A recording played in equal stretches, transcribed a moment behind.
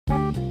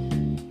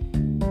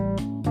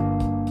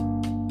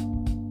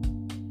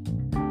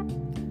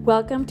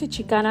Welcome to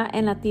Chicana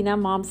and Latina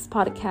Moms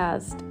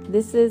Podcast.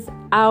 This is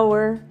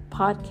our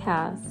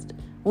podcast,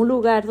 un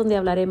lugar donde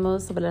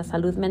hablaremos sobre la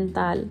salud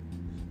mental,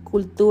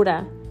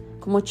 cultura,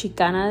 como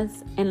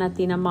Chicanas and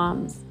Latina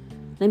Moms,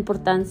 la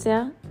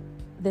importancia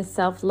de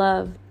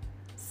self-love,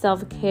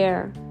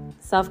 self-care,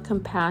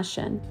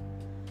 self-compassion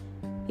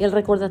y el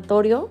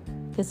recordatorio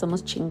que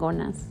somos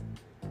chingonas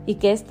y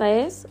que esta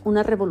es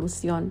una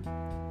revolución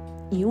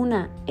y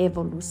una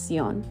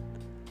evolución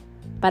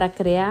para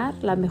crear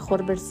la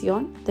mejor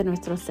versión de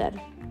nuestro ser.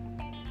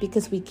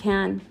 Because we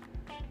can.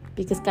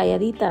 Because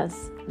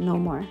calladitas, no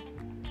more.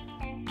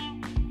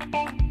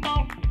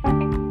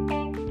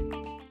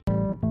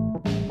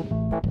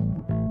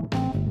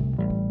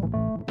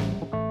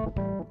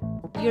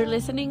 You're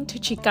listening to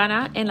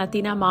Chicana and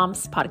Latina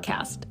Moms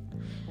Podcast.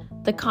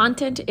 The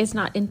content is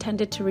not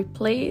intended to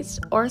replace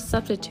or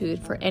substitute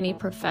for any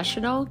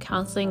professional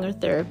counseling or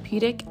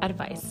therapeutic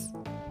advice.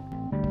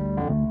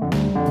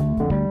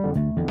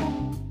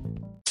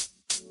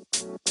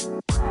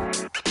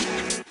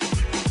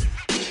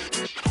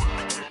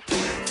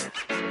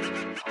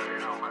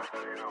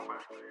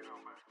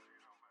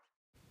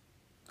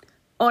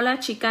 Hola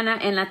Chicana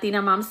en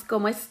Latina Moms,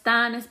 ¿cómo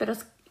están? Espero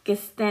que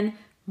estén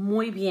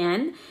muy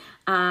bien.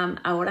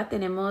 Ahora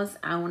tenemos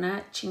a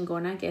una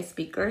chingona guest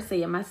speaker, se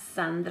llama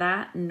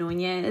Sandra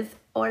Núñez.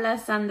 Hola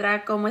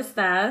Sandra, ¿cómo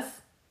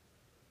estás?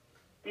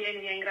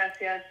 Bien,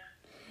 gracias.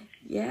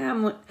 Yeah,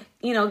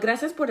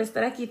 gracias por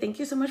estar aquí. Thank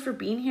you so much for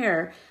being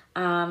here.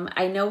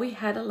 I know we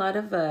had a lot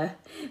of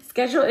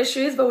schedule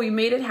issues, but we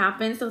made it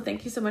happen, so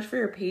thank you so much for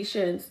your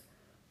patience.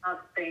 Oh,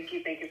 thank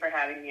you for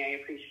having me.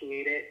 I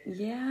appreciate it.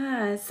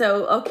 Yeah.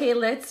 So, okay,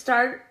 let's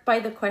start by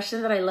the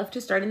question that I love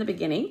to start in the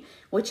beginning,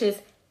 which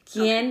is,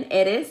 ¿Quién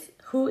eres?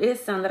 Who is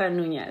Sandra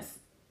Núñez?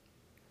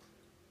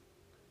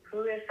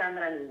 Who is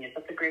Sandra Núñez?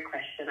 That's a great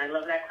question. I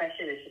love that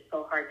question. It's just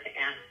so hard to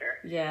answer.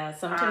 Yeah,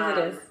 sometimes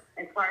it is.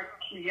 It's hard.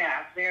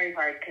 Yeah, very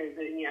hard because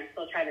I'm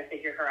still trying to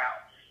figure her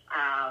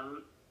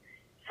out.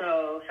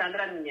 So,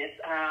 Sandra Núñez.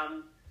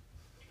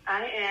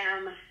 I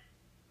am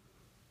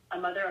a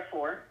mother of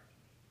four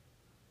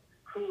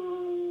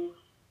who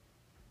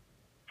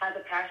has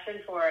a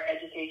passion for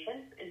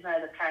education and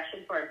has a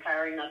passion for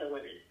empowering other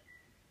women.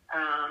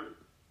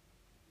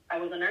 I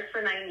was a nurse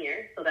for 9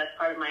 years, so that's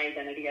part of my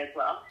identity as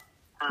well.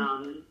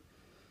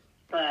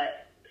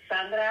 But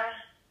Sandra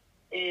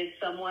is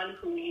someone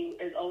who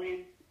is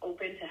always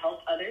open to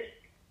help others,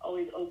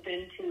 always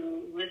open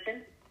to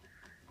listen,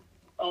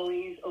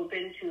 always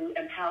open to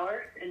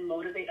empower and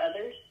motivate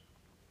others.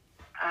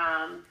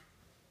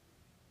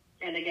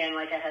 And again,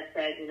 like I had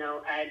said,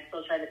 I'm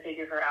still trying to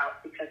figure her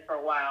out because for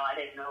a while I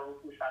didn't know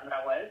who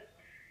Sandra was.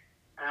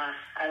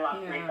 I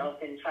lost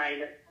myself in trying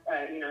to,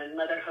 in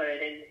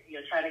motherhood and,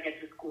 trying to get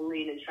through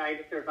schooling and trying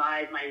to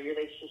survive my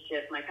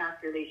relationship, my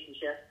past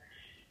relationship,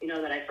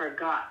 that I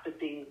forgot the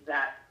things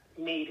that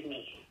made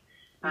me.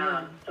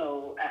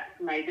 So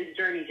this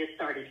journey just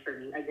started for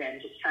me,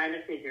 again, just trying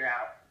to figure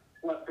out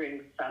what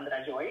brings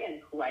Sandra joy and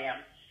who I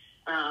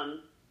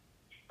am.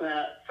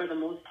 But for the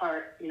most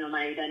part,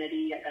 my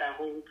identity that I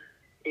hold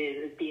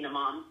is being a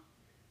mom,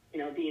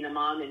 being a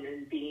mom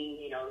and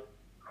being,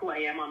 who I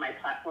am on my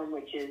platform,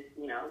 which is,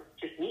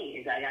 just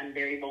me. I'm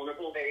very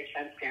vulnerable, very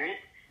transparent,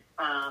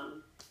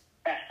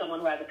 as someone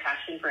who has a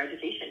passion for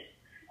education.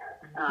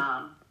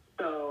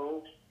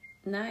 So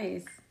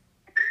nice.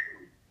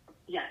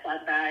 Yes,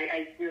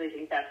 I really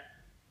think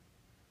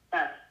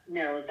that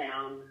narrows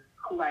down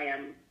who I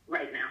am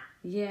right now.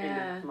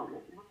 Yeah. In this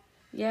moment.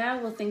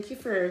 Yeah, well, thank you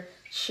for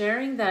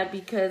sharing that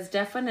because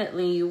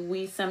definitely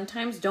we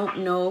sometimes don't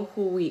know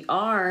who we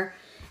are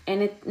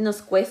and it nos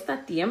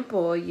cuesta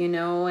tiempo,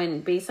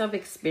 and based off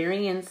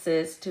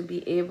experiences to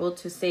be able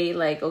to say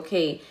like,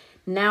 okay,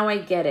 now I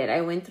get it.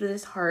 I went through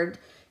this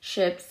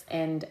hardships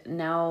and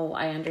now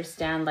I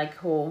understand like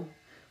who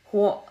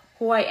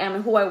I am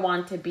and who I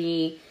want to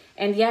be.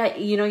 And yeah,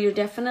 you're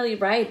definitely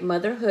right.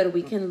 Motherhood,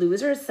 we can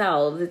lose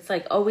ourselves. It's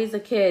like always the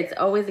kids.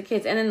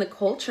 And then the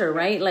culture,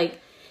 right? Like,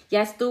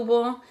 ya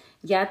estuvo,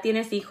 ya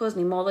tienes hijos,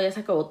 ni modo, ya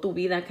se acabó tu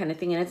vida kind of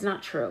thing. And it's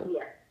not true.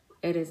 Yes.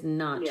 It is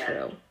not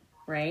true,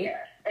 right?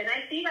 Yes. And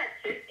I see that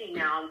shifting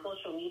now on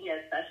social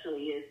media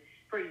especially is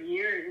for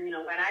years, when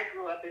I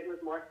grew up, it was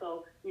more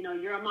so,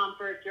 you're a mom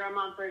first, your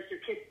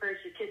kids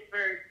first.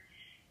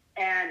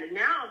 And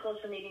now on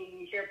social media,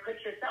 you hear put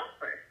yourself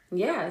first.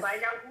 Yes.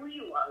 Find out who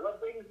you are,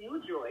 what brings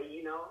you joy,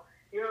 You're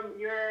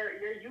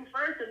you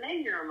first and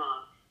then you're a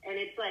mom. And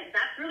it's like,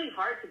 that's really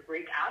hard to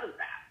break out of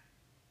that.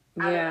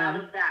 Out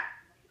of that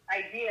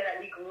idea that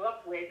we grew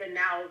up with, and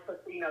now,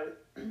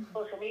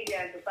 social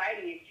media and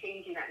society is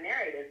changing that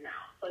narrative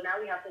now. So now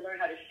we have to learn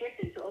how to shift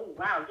into, oh,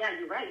 wow, yeah,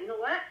 you're right. You know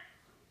what?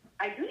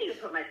 I do need to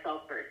put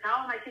myself first.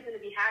 How are my kids going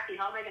to be happy?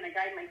 How am I going to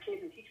guide my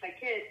kids and teach my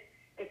kids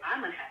if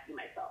I'm unhappy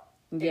myself?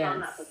 If I'm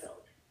not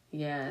fulfilled?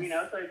 Yes.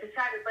 So just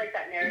trying to break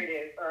that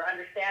narrative or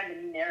understand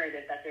the new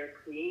narrative that they're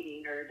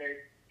creating or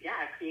they're,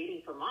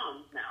 creating for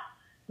moms now.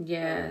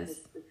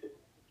 Yes. So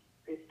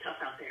it's tough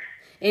out there.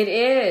 It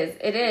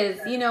is.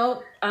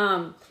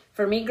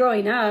 For me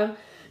growing up,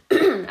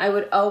 I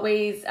would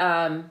always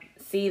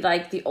see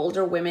like the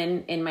older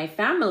women in my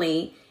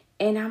family,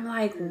 and I'm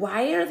like,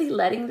 why are they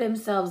letting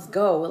themselves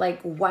go?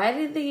 Like, why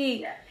did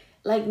they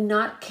like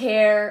not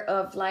care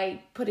of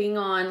like putting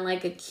on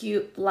like a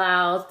cute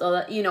blouse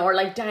or, you know, or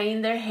like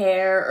dyeing their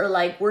hair or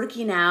like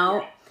working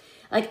out?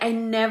 Like, I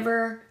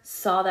never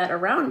saw that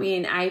around me,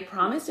 and I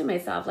promised to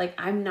myself, like,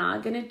 I'm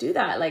not going to do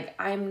that. Like,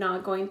 I'm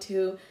not going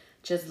to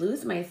just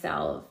lose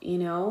myself, you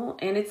know?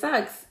 And it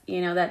sucks,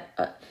 you know,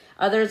 that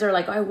others are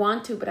like, oh, I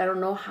want to, but I don't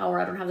know how, or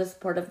I don't have the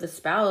support of the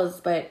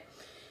spouse. But,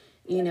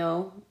 you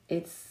know,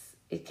 it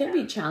can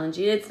be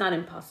challenging. It's not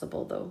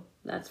impossible, though.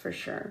 That's for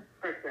sure.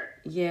 For sure.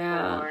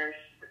 Yeah.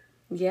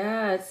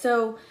 Yeah.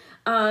 So,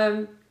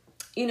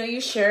 you know,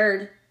 you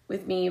shared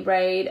with me,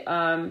 right,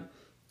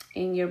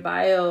 in your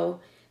bio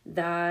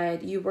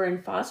that you were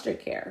in foster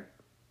care.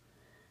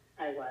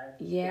 I was.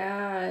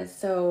 Yeah.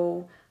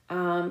 So,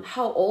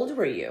 how old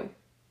were you?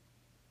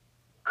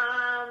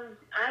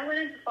 I went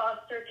into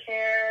foster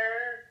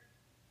care,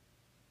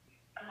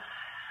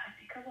 I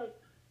think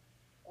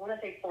I want to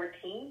say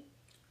 14.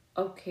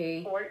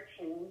 Okay.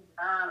 14.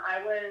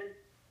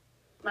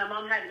 My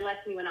mom had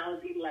left me when I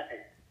was 11.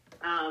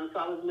 So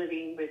I was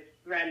living with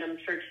random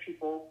church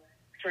people,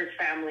 church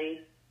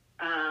families.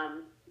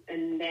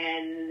 And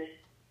then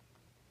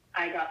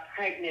I got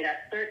pregnant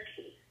at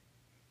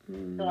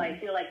 13. So I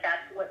feel like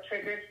that's what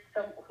triggered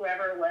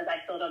whoever it was.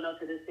 I still don't know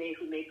to this day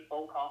who made the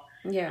phone call.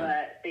 Yeah.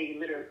 But they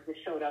literally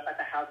just showed up at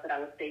the house that I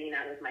was staying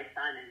at with my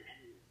son,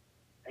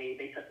 and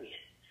they took me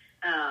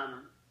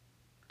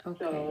in.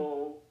 Okay.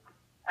 So,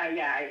 I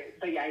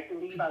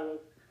believe I was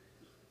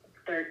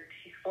 14.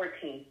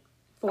 14.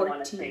 I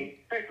want to say.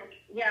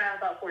 Yeah,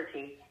 about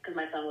 14, because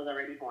my son was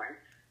already born.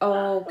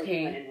 Oh, okay. So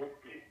he went in with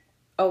me.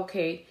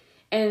 Okay.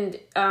 And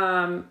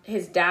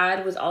his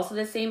dad was also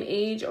the same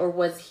age, or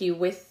was he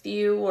with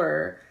you,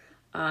 or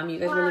you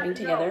guys were living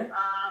together?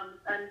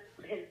 No,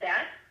 his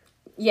dad?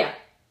 Yeah.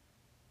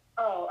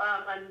 Oh,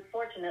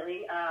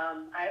 unfortunately,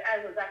 I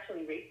was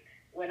actually raped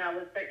when I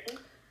was 13.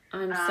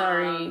 I'm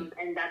sorry.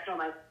 And that's how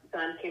my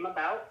son came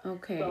about.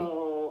 Okay.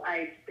 So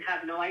I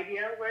have no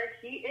idea where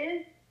he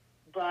is,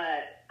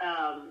 but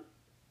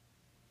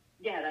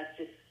that's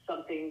just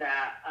something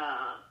that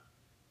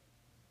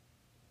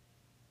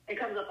it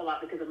comes up a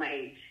lot because of my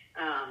age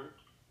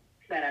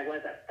that I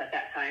was at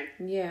that time.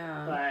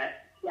 Yeah.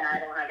 But I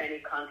don't have any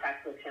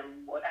contact with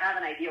him. I have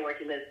an idea where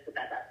he lives, but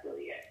that's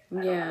really it.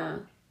 I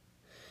don't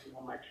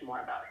know much more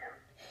about him.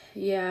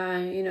 Yeah,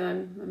 you know,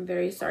 I'm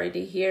very sorry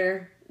to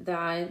hear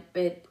that,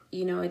 but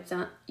you know, it's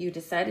not, you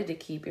decided to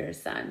keep your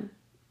son.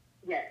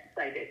 Yes,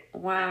 I did.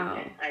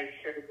 Wow. I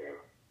sure did.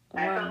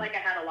 Wow. I felt like I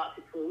had a lot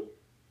to prove.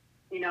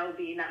 You know,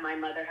 being that my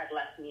mother had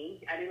left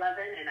me at 11,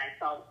 and I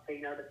saw,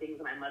 you know, the things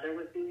that my mother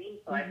was doing.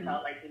 So I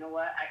felt like, you know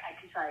what, I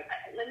can try.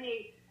 Let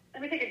me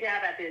take a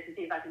jab at this and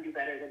see if I can do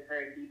better than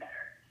her and be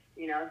better.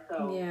 You know,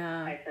 so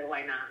I said,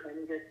 why not? Let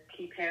me just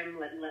keep him.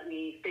 Let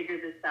me figure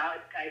this out.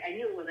 I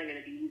knew it wasn't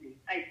going to be easy.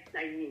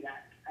 I knew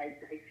that.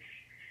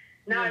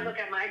 Now I look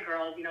at my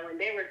girls, you know, when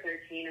they were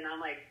 13, and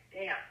I'm like,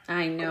 damn.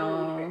 I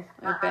know.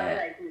 How did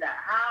I do that?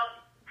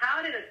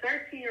 How did a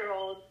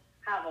 13-year-old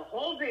have a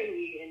whole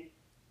baby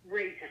and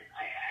raise him?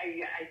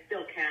 I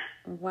still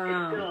can't.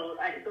 Wow.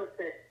 I still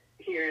sit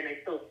here and I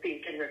still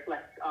think and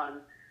reflect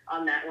on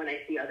that when I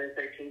see other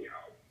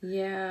 13-year-olds.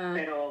 Yeah.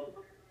 Pero,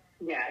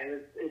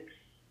 it's.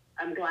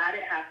 I'm glad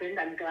it happened.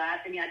 I'm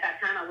glad. I mean, at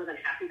that time, I wasn't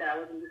happy that I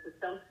was in the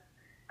system.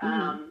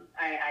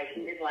 I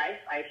hated life.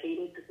 I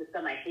hated the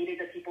system. I hated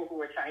the people who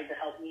were trying to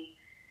help me.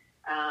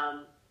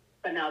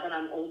 But now that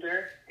I'm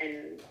older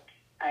and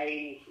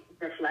I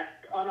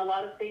reflect on a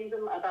lot of things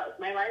about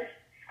my life,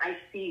 I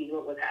see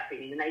what was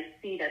happening, and I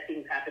see that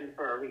things happened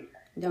for a reason.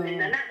 No. And in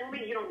that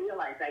moment, you don't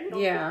realize that. You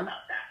don't think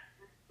about that.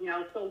 You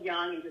know, so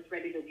young and just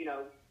ready to, you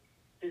know,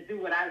 just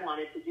do what I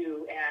wanted to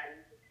do. And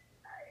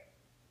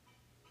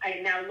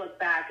I now look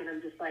back and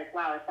I'm just like,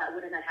 wow, if that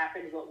wouldn't have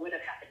happened, what would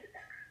have happened to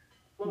Sarah?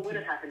 What would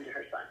have happened to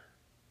her son?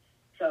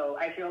 So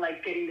I feel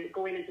like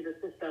going into the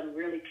system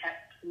really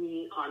kept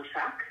me on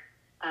track.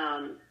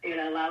 It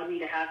allowed me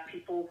to have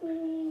people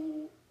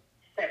who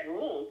set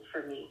rules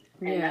for me.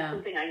 And that's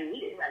something I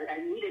needed.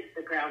 I needed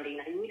the grounding.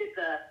 I needed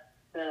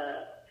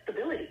the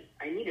stability.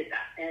 I needed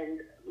that. And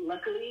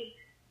luckily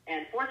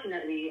and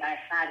fortunately, I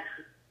had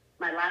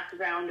my last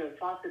round of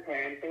foster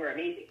parents. They were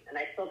amazing. And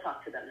I still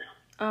talk to them now.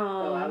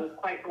 Oh. So I was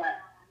quite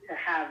blessed to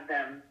have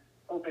them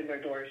open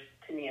their doors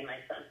to me and my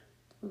son.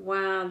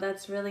 Wow,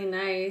 that's really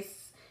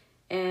nice.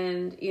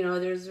 And, you know,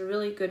 there's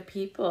really good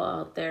people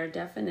out there,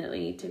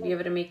 definitely, to be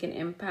able to make an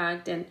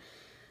impact. And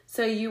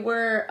so you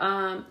were,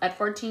 at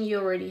 14, you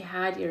already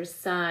had your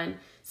son.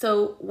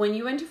 So when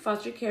you went to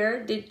foster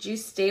care, did you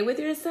stay with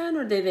your son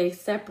or did they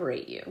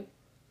separate you?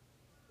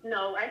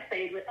 No, he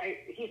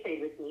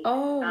stayed with me.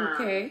 Oh,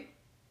 okay.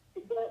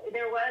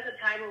 There was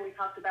a time when we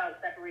talked about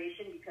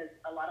separation because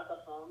a lot of the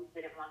homes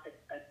didn't want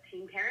a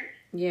teen parent.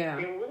 Yeah.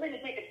 They were willing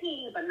to take a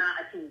teen, but not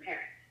a teen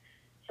parent.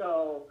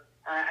 So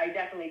I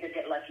definitely did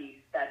get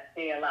lucky that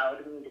they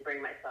allowed me to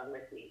bring my son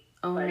with me.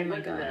 Oh but it my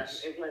wasn't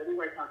gosh. we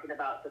were talking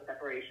about the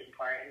separation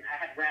part, and I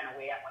had ran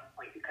away at one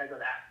point because of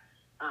that.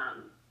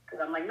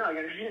 Because I'm like, no,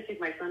 you're going to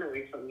take my son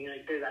away from me.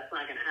 Like, dude, that's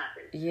not going to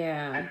happen.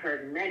 Yeah. I've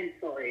heard many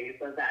stories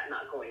of that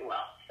not going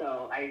well.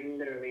 So I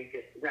literally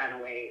just ran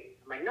away.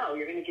 I'm like, no,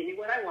 you're going to give me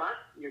what I want.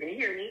 You're going to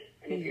hear me.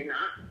 And if you're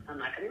not, I'm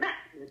not coming back.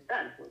 And it's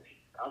done.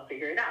 I'll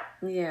figure it out.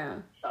 Yeah.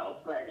 So,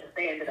 but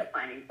they ended up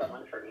finding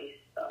someone for me.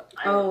 So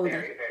I was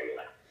very, very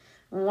lucky.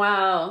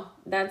 Wow.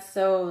 That's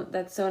so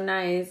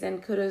nice.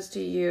 And kudos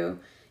to you.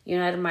 You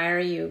know, I admire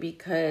you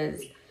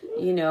because,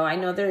 you know, I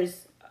know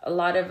there's a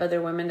lot of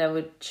other women that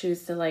would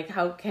choose to like,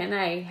 how can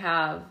I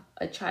have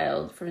a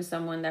child from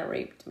someone that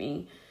raped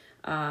me?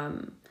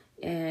 And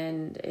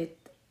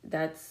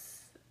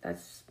that's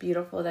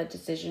beautiful, that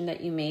decision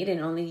that you made, and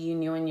only you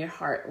knew in your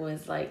heart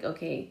was like,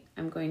 okay,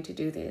 I'm going to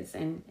do this.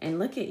 And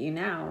look at you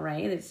now,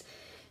 right?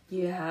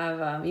 You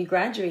have, you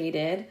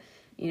graduated,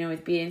 you know,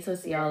 with BA in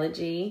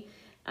sociology.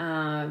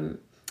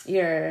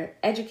 You're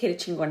educated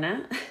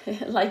chingona,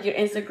 like your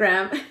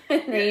Instagram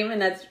name,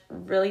 and that's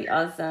really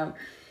awesome.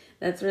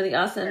 That's really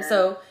awesome.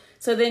 Yeah.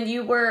 So then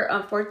you were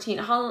 14.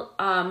 How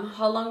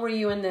long were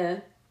you in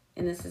the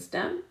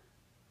system?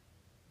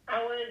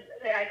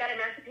 I got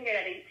emancipated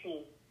at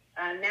 18.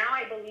 Now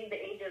I believe the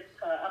age is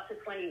up to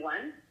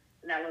 21.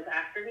 And that was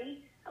after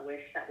me. I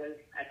wish that was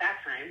at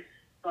that time.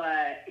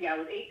 But yeah, I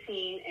was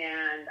 18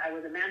 and I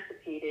was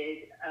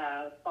emancipated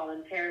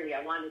voluntarily.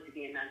 I wanted to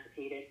be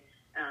emancipated.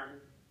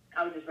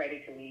 I was just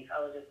ready to leave.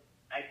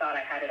 I thought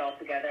I had it all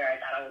together. I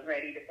thought I was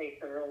ready to face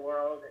the real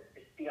world and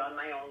just be on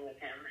my own with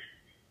him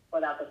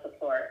without the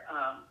support.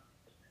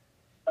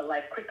 But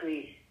life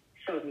quickly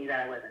showed me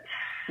that I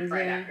wasn't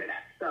right after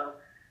that. So,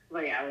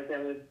 but yeah, I was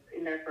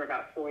in there for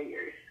about 4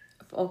 years.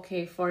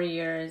 Okay, 4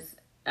 years.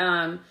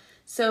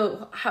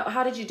 So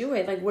how did you do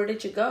it? Like, where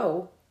did you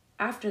go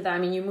after that? I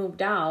mean, you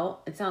moved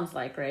out, it sounds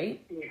like,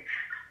 right? Yeah.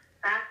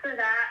 After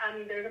that, I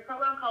mean, there's a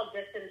program called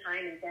Just in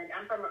Time in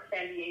I'm from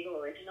San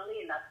Diego originally,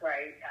 and that's where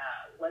I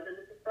was in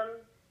the system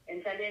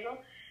in San Diego.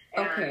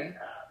 And, okay.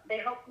 They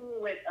helped me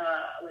with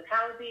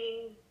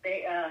housing.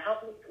 They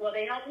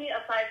helped me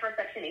apply for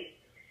Section 8.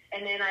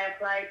 And then I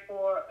applied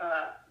for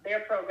their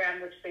program,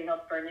 which they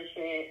helped furnish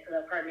it,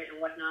 the apartment and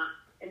whatnot.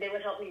 And they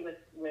would help me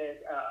with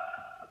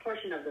a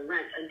portion of the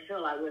rent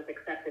until I was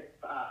accepted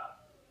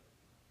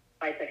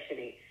by Section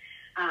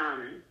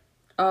 8.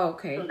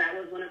 Okay. So that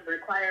was one of the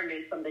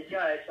requirements from the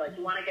judge. Like,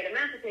 you want to get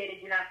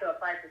emancipated, you have to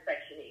apply for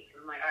Section 8.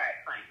 And I'm like, all right,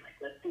 fine. Like,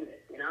 let's do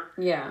this, you know?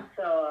 Yeah.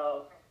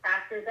 So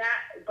after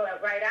that, but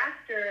right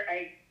after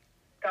I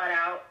got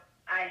out,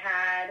 I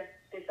had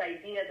this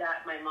idea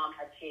that my mom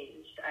had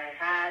changed. I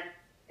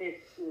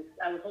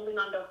was holding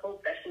on to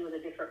hope that she was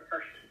a different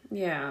person.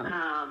 Yeah.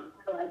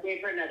 So I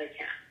gave her another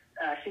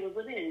chance. She was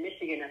living in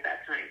Michigan at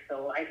that time.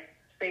 So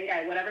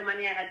whatever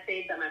money I had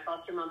saved that my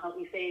foster mom helped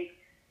me save,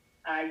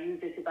 I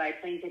used it to buy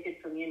plane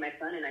tickets for me and my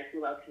son, and I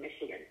flew out to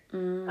Michigan,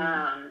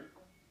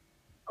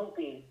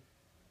 hoping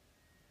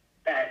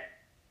that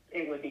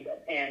it would be good,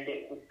 and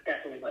it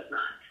definitely was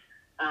not.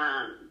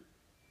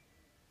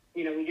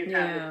 You know, we just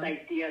have this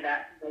idea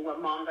that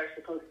what moms are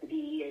supposed to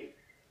be and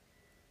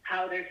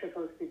how they're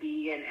supposed to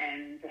be,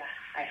 and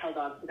I held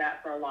on to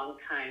that for a long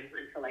time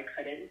until I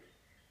couldn't.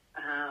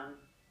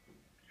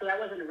 So that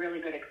wasn't a really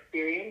good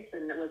experience,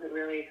 and it wasn't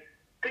really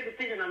good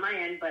decision on my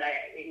end, but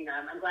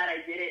I'm glad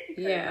I did it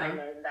because I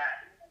learned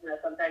that, you know,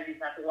 sometimes you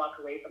have to walk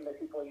away from the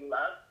people you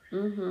love.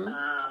 Mm-hmm.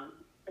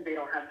 They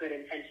don't have good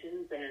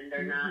intentions, and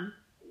they're not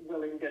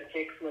willing to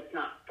fix what's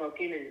not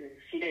broken. And if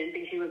she didn't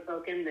think she was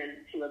broken,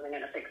 then she wasn't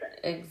going to fix it.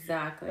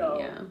 Exactly. So,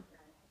 yeah.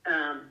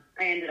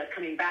 I ended up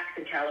coming back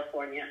to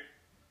California.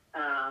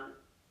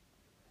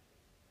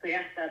 So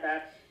yeah,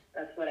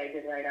 that's what I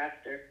did right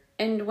after.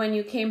 And when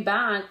you came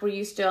back, were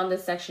you still on the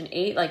Section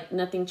 8? Like,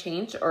 nothing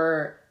changed,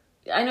 or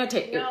I know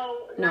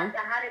No, I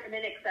hadn't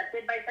been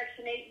accepted by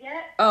Section 8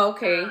 yet. Oh,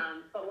 okay.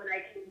 But when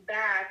I came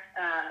back,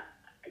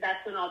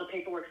 that's when all the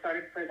paperwork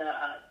started for the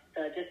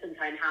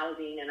just-in-time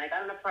housing, and I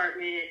got an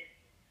apartment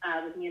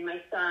with me and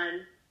my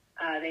son.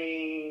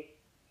 I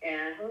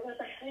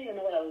don't even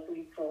know what I was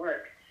doing for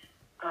work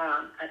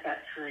at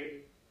that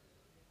time.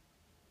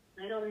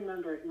 I don't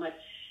remember as much.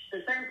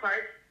 There's certain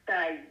parts that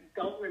I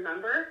don't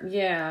remember.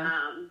 Yeah.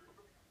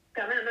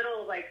 I'm in the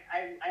middle of, like,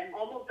 I'm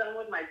almost done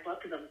with my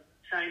book because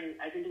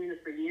I've been doing this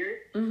for years.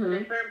 Mm-hmm. But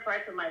there's certain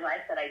parts of my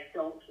life that I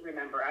don't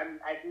remember.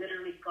 I've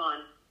literally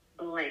gone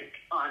blank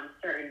on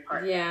certain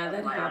parts. Yeah, of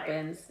that my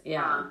happens. Life.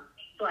 Yeah.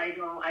 So I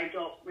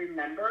don't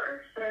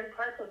remember certain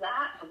parts of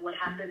that, of what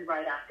happened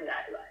right after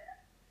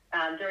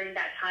that. During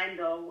that time,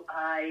 though,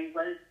 I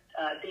was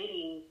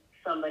dating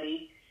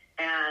somebody,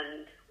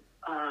 and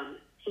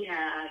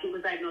he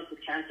was diagnosed with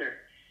cancer.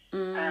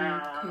 Okay.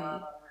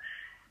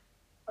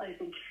 I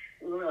think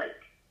we were like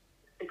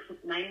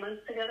 9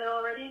 months together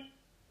already.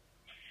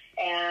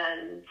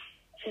 And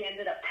she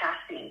ended up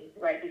passing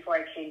right before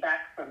I came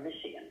back from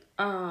Michigan.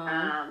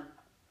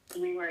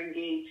 We were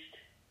engaged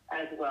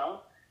as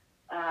well.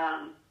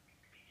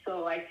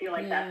 So I feel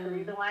like that's the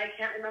reason why I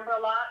can't remember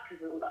a lot,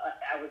 because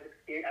I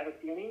was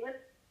dealing with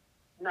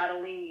not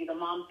only the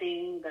mom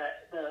thing,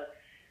 the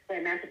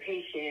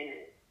emancipation,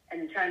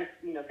 and trying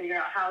to figure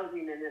out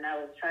housing, and then I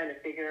was trying to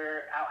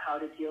figure out how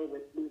to deal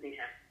with losing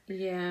him.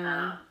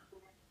 Yeah.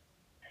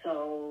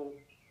 So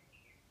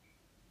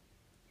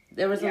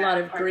there was a lot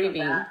of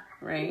grieving,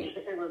 right?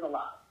 It was a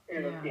lot.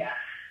 It was,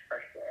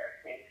 for sure.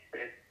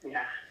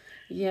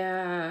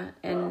 Yeah,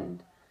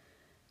 and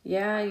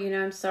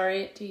I'm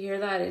sorry to hear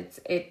that.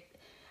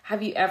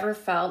 Have you ever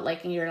felt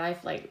like in your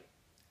life, like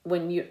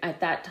when you,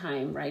 at that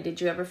time, right, did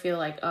you ever feel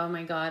like, oh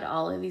my God,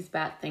 all of these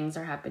bad things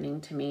are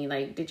happening to me?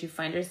 Like, did you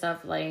find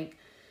yourself like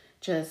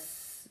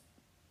just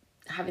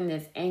having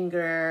this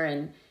anger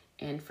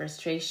and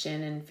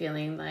frustration and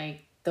feeling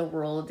like the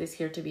world is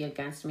here to be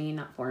against me,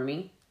 not for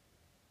me?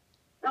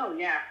 Oh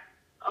yeah,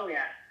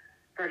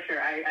 for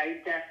sure.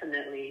 I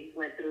definitely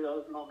went through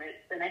those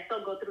moments, and I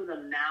still go through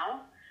them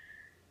now.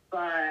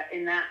 But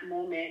in that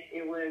moment,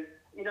 it was,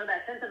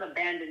 that sense of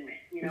abandonment.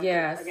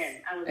 Yes.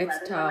 Again, I was it's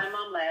 11 tough. when my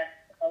mom left.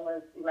 I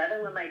was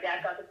 11 when my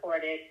dad got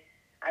deported.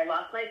 I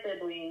lost my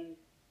siblings,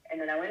 and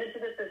then I went into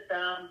the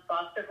system,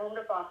 foster home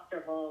to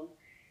foster home,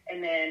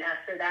 and then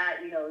after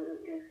that, it was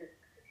just,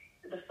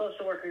 the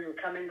social workers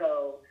would come and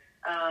go.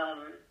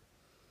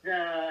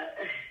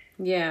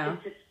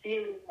 Just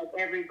feeling like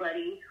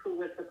everybody who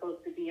was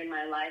supposed to be in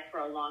my life for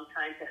a long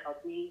time to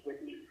help me would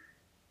leave.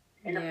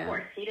 And of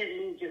course, he didn't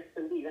leave just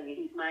to leave. I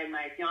mean,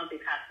 my fiance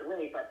passed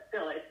away, but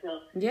still, it's still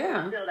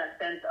that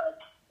sense of,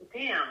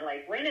 damn,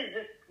 like, when is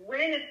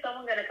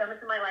someone going to come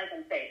into my life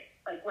and say,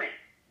 like, when?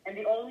 And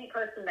the only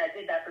person that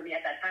did that for me at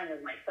that time was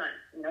my son.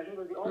 He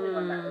was the only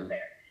one that was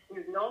there. He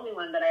was the only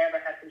one that I ever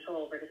had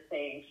control over to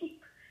stay and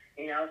keep,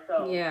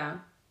 so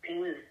it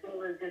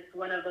was just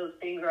one of those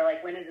things where,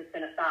 like, when is this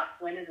going to stop?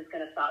 When is this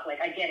going to stop?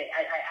 Like, I get it.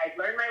 I've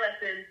learned my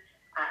lessons.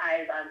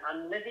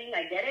 I'm living.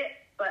 I get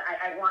it. But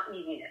I want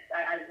easiness.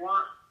 I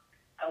want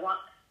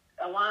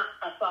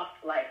a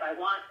soft life. I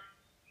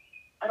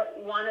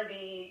don't want to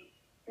be,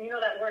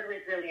 that word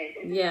resilient.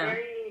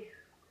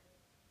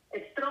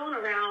 It's thrown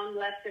around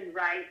left and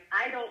right.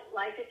 I don't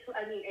like it.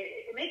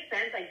 It makes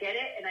sense. I get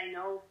it. And I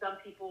know some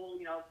people,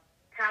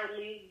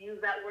 proudly use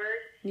that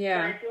word.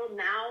 Yeah. But I feel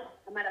now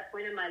I'm at a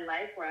point in my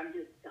life where I'm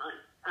just done.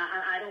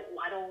 I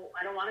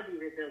don't want to be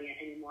resilient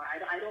anymore.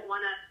 I don't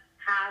want to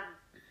have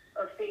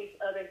or face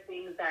other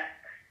things that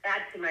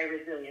add to my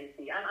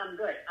resiliency. I'm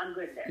good. I'm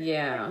good there.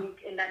 Yeah. I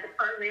think in that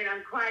department,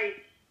 I'm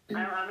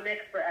an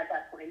expert at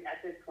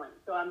this point.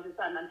 So I'm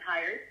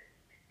tired.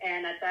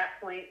 And at that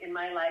point in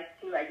my life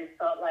too, I just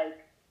felt like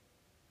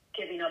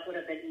giving up would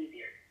have been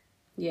easier.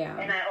 Yeah.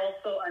 And I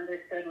also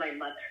understood my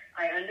mother.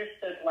 I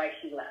understood why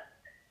she left.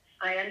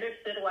 I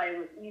understood why it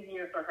was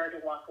easier for her to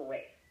walk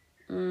away.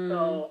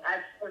 So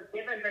I've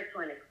forgiven her to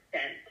an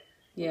extent.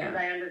 Yeah. Because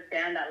I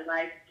understand that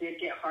life did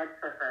get hard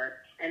for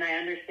her. And I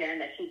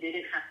understand that she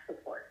didn't have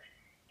support.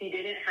 She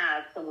didn't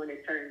have someone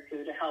to turn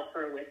to help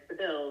her with the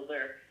bills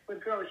or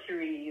with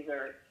groceries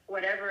or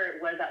whatever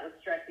it was that was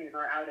stressing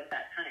her out at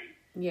that time.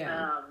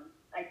 Yeah.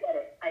 I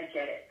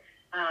get it.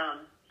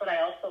 But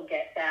I also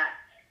get that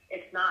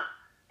it's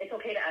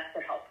okay to ask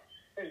for help.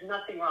 There's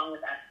nothing wrong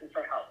with asking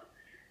for help.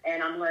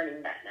 And I'm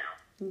learning that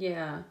now.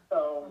 Yeah.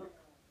 So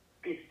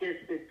it's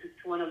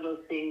just one of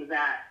those things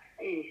that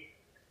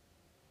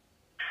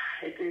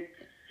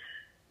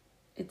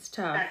it's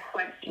tough. That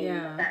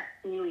question, that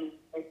feeling,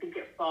 I think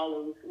it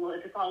followed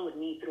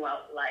me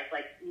throughout life.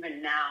 Like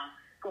even now,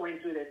 going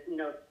through this,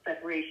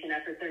 separation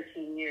after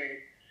 13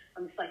 years,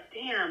 I'm just like,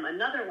 damn,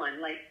 another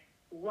one. Like,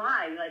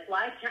 why? Like,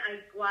 why can't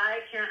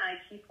I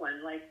keep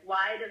one? Like,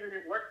 why doesn't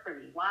it work for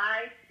me?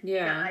 Why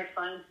can't I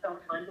find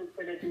someone who's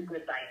going to do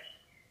good by me?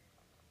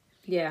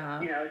 Yeah.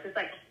 It's just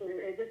like,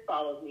 it just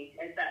follows me.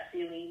 And that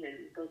feeling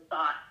and those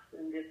thoughts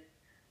and just,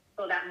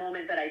 so that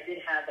moment that I did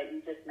have that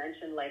you just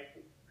mentioned, like,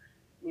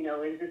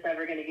 is this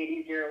ever going to get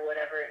easier or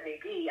whatever it may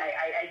be?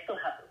 I still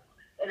have those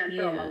moments. And I'm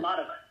sure a lot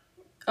of us.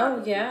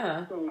 Oh,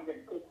 yeah. So we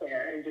just sit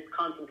there and just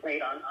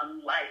contemplate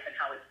on life and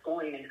how it's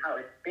going and how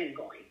it's been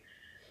going.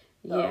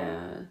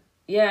 So,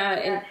 yeah.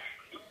 And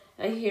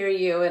I hear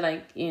you. And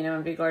like, in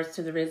regards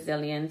to the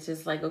resilience,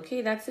 it's like,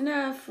 okay, that's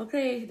enough.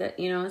 Okay, that,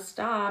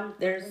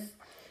 stop.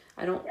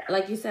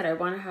 Like you said, I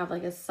want to have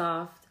like a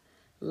soft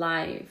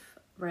life,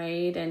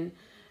 right? And,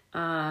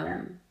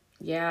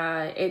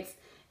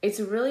 it's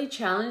really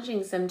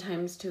challenging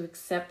sometimes to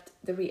accept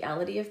the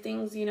reality of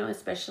things,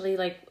 especially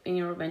like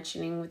you were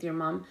mentioning with your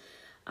mom.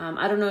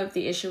 I don't know if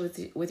the issue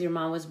with your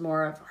mom was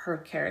more of her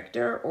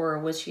character or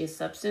was she a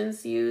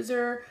substance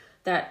user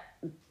that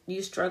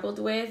you struggled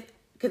with?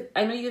 Because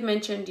I know you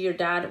mentioned your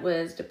dad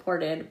was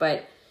deported,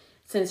 but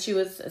since she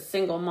was a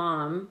single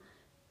mom,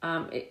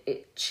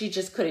 she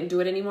just couldn't do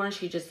it anymore and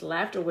she just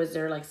left, or was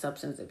there like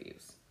substance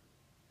abuse?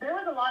 There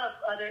was a lot of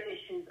other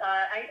issues.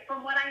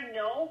 From what I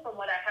know, from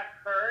what I have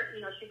heard,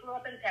 she grew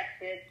up in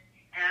Texas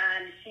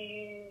and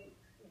she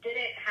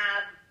didn't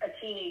have a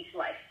teenage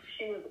life.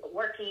 She was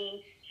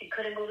working. She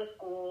couldn't go to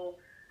school.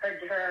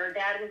 Her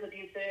dad was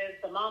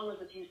abusive. The mom was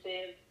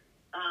abusive.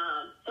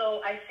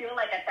 So I feel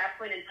like at that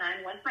point in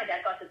time, once my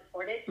dad got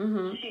deported,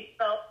 she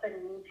felt the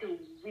need to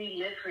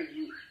relive her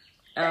youth.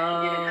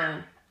 that she didn't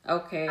have.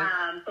 Okay.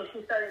 So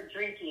she started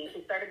drinking.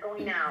 She started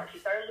going out. She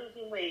started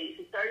losing weight.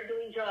 She started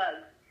doing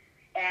drugs.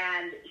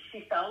 And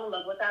she fell in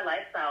love with that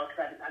lifestyle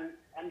because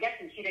I'm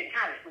guessing she didn't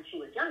have it when she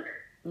was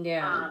younger.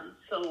 Yeah.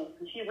 So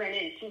when she went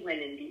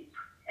in deep.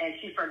 And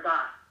she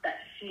forgot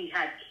that she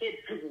had kids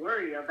to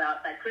worry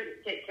about that couldn't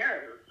take care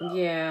of themselves.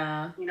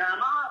 Yeah. You know,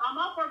 I'm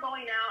all for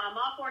going out. I'm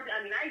all for, I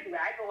mean, I do it.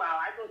 I go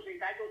out. I go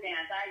drink. I go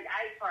dance.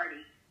 I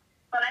party.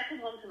 But I come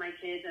home to my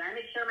kids, and I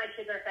make sure my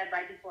kids are fed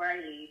right before I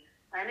leave.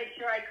 I make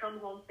sure I come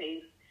home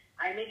safe.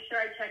 I make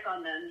sure I check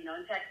on them, you know,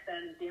 and text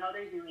them, see how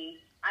they're doing.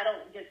 I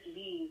don't just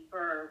leave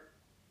for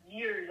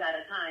years at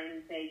a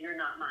time and say, you're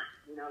not mine,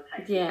 you know,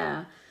 type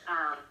Yeah.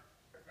 thing.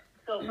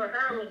 So for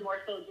her, it was more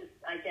so just,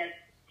 I guess,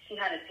 she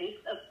had a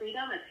taste of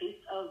freedom, a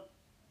taste of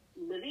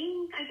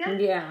living, I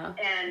guess. Yeah.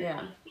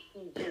 And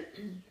she just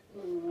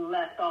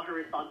left all her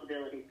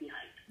responsibilities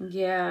behind.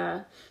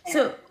 Yeah. And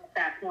so at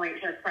that point,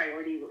 her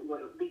priority her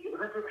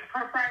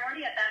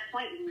priority at that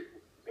point,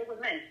 it was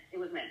men. It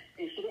was men.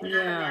 If she didn't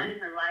have a man in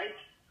her life,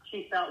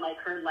 she felt like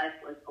her life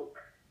was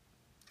over.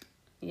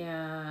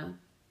 Yeah.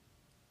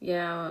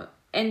 Yeah.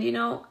 And you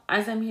know,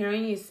 as I'm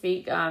hearing you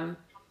speak,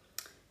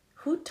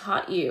 who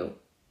taught you?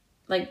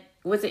 Like,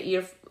 was it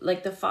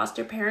the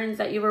foster parents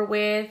that you were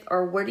with,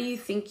 or where do you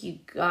think you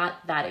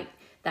got that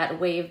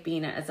way of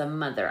being as a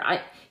mother?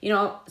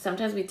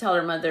 Sometimes we tell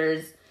our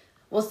mothers,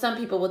 well, some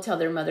people will tell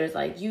their mothers,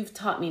 like, you've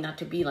taught me not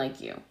to be like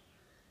you,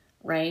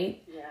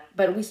 right? Yeah.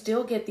 But we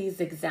still get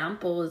these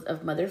examples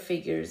of mother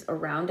figures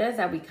around us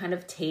that we kind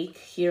of take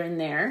here and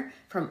there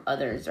from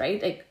others, right?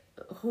 Like,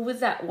 who was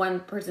that one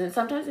person?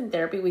 Sometimes in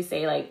therapy we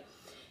say, like,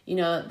 you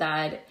know,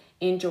 that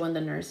angel in the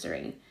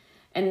nursery.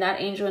 And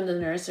that angel in the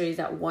nursery is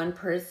that one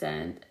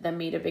person that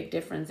made a big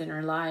difference in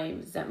our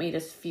lives, that made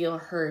us feel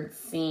heard,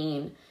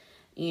 seen,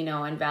 you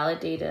know, and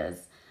validate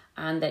us,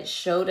 and that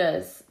showed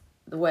us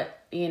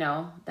what, you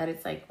know, that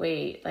it's like,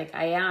 wait, like,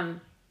 I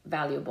am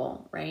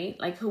valuable, right?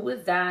 Like, who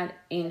was that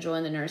angel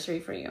in the nursery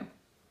for you?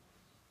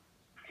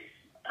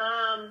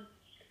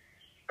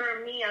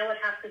 For me, I would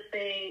have to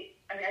say,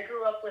 I mean, I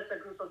grew up with a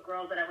group of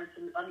girls that I went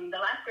to, I mean, the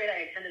last grade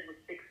I attended was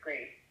 6th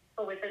grade.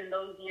 So within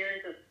those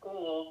years of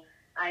school,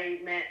 I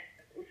met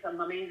some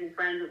amazing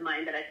friends of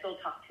mine that I still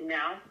talk to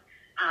now.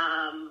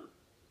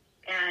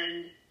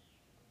 And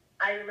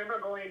I remember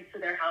going to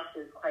their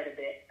houses quite a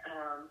bit,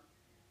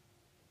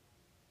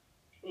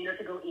 you know,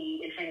 to go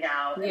eat and hang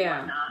out and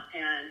whatnot.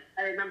 And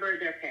I remember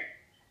their parents.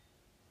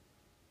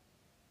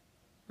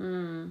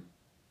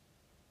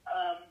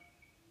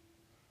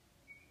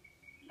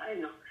 I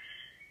don't know.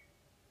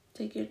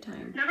 Take your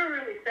time. Never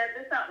really said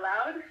this out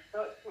loud,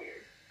 so it's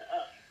weird.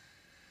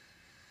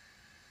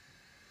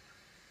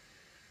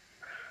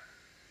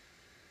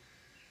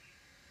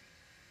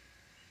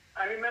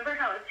 I remember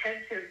how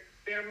attentive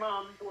their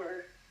moms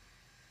were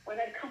when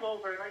I'd come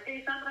over. Like,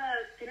 hey, Sandra,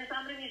 ¿tienes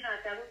hambre,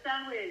 mija? ¿Te hago un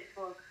sandwich?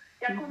 Or,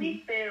 ¿ya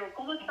comiste? Or,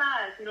 ¿cómo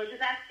estás? You know,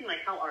 just asking,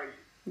 like, how are you?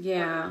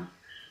 Yeah.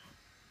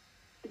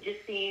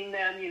 Just seeing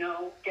them, you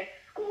know, get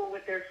to school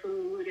with their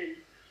food and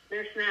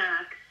their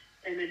snacks,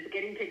 and then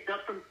getting picked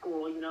up from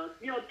school, you know,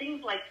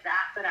 things like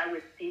that I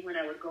would see when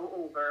I would go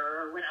over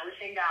or when I would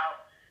hang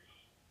out.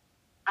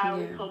 I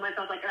always told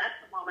myself, like, that's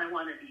the mom I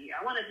want to be.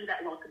 I want to be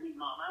that welcoming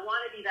mom. I want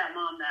to be that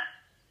mom that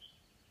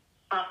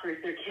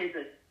offers their kids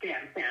a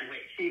damn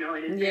sandwich, you know,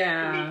 and is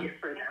there to make it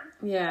for them.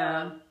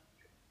 Yeah.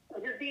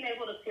 Just being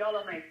able to see all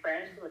of my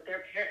friends with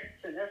their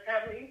parents and their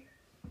families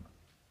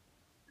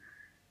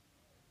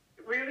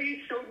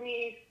really showed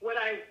me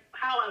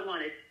how I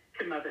wanted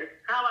to mother,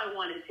 how I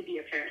wanted to be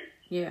a parent.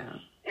 Yeah.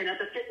 And at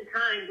the same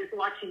time, just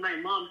watching my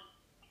mom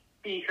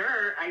be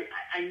her,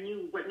 I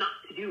knew what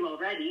not to do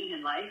already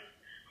in life.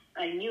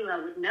 I knew I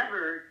would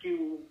never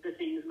do the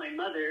things my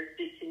mother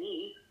did to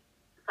me.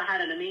 I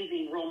had an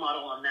amazing role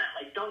model on that.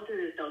 Like, don't do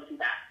this, don't do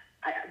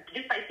that.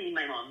 Just by seeing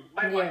my mom,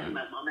 watching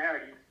my mom, I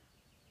already knew.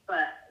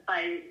 But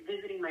by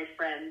visiting my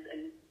friends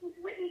and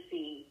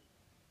witnessing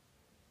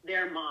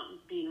their moms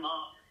being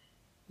moms.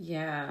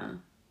 Yeah.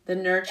 The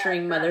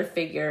nurturing mother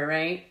figure,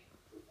 right?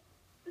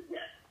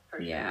 Yes, for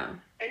sure. Yeah.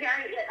 And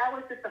I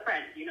was just a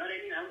friend, you know what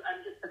I mean?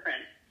 I'm just a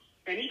friend.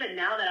 And even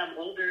now that I'm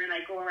older and I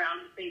go around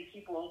the same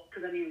people,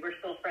 because, I mean, we're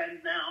still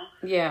friends now.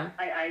 Yeah.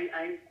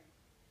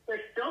 They're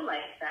still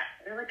like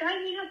that. They're like, ay,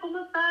 mija,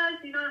 ¿cómo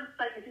estás? You know,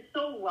 it's just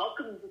so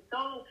welcoming. It's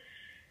so,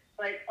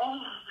 like, oh,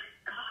 my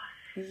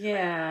gosh.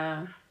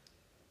 Yeah.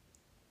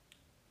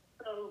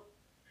 So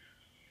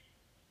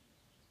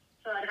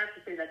I'd have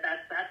to say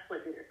that's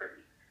what did it for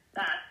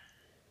me.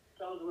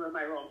 Those were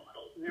my role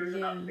models. And there was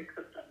about 6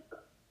 of them. So.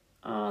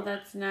 Oh,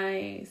 that's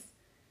nice.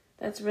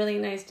 That's really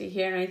nice to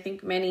hear. And I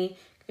think many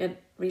could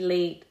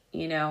relate,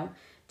 you know,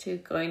 to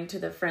going to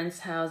the friend's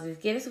houses.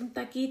 ¿Quieres un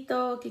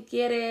taquito? ¿Qué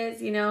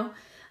quieres? You know?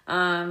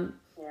 And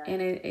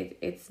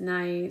it's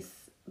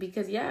nice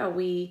because,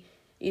 we,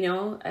 you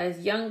know, as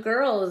young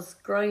girls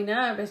growing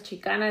up, as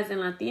Chicanas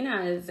and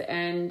Latinas,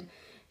 and,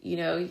 you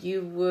know,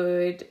 you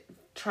would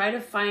try to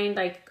find,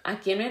 like, a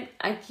quien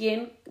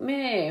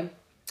me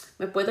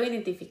puedo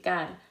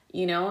identificar,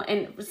 you know?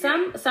 And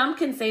some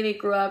can say they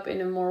grew up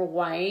in a more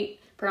white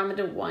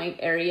predominant white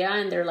area,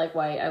 and they're like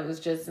white. I was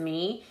just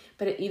me.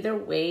 But either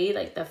way,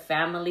 like the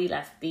family,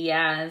 las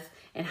tías,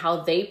 and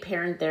how they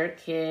parent their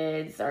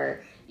kids,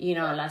 or, you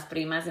know, las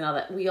primas and all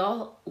that, we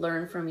all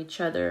learn from each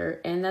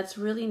other. And that's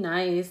really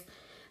nice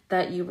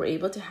that you were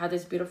able to have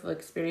this beautiful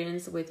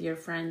experience with your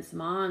friend's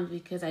mom,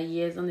 because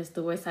ahí es donde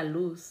estuvo esa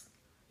luz,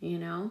 you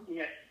know?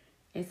 Yes.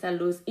 Esa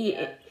luz.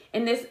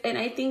 And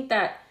I think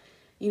that,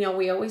 you know,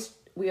 we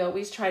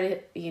always try to,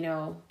 you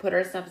know, put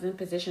ourselves in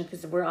position,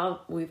 because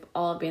we've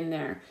all been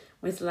there.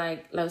 It's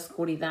like la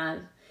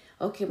oscuridad.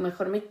 Okay,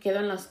 mejor me quedo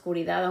en la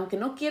oscuridad. Aunque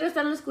no quiero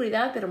estar en la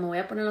oscuridad, pero me voy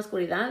a poner en la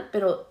oscuridad.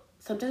 Pero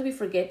sometimes we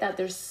forget that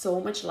there's so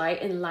much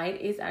light, and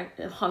light is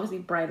obviously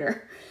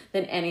brighter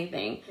than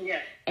anything. Yeah.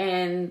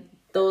 And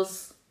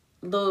those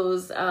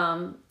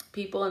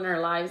people in our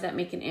lives that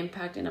make an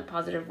impact in a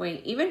positive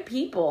way, even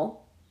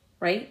people,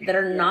 right, that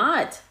are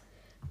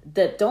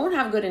that don't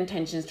have good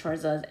intentions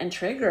towards us and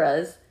trigger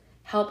us,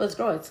 help us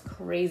grow. It's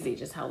crazy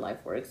just how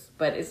life works,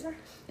 but it's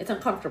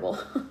uncomfortable.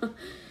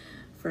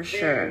 For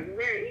sure.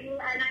 Very.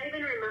 And I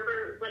even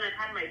remember when I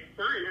had my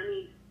son, I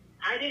mean,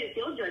 I didn't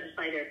feel judged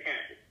by their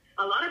parents.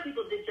 A lot of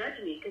people did judge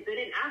me because they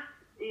didn't ask,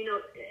 you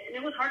know, and it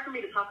was hard for me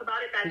to talk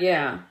about it back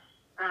then.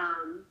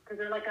 Because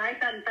they're like,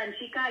 ay, tan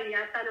chica, y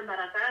ya tan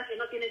embarazada, que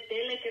no tiene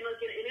tele, que no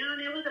tiene, you know,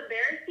 and it was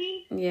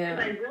embarrassing. Yeah.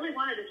 Because I really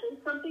wanted to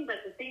say something, but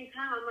at the same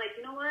time, I'm like,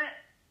 you know what?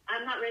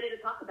 I'm not ready to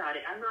talk about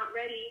it. I'm not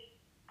ready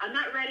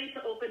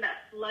to open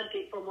that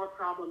floodgate for more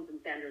problems in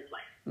Sandra's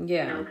life.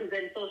 Yeah. You know, because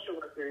then social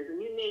workers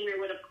and you name it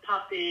would have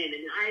popped in,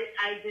 and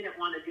I didn't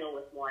want to deal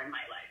with more in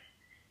my life.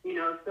 You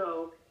know,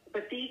 so,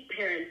 but these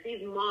parents,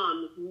 these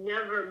moms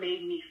never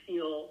made me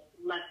feel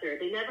lesser.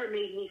 They never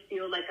made me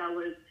feel like I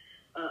was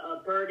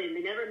a burden.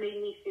 They never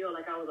made me feel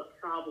like I was a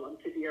problem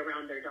to be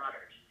around their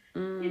daughters.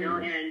 You know,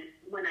 and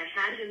when I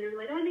had him, they were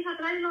like, ay, mija,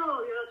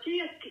 tráelo, you know,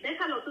 sí,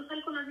 déjalo, tú sal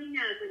con las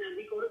niñas, and then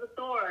we go to the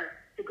store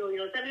to go, you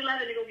know,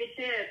 7-Eleven to go get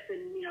chips,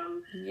 and, you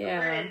know,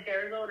 French,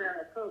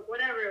 Arizona, Coke,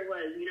 whatever it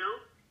was, you know,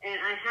 and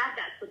I had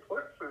that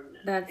support from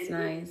them. That's and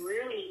nice. It was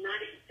really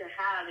nice to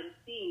have and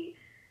see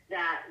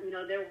that, you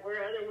know, there were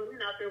other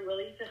women out there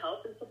willing to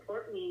help and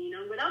support me, you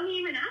know, without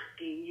me even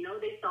asking. You know,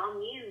 they saw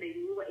me and they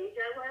knew what age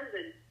I was,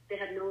 and they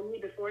had known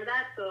me before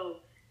that,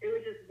 so it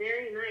was just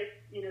very nice,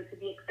 you know, to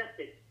be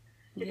accepted.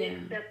 To be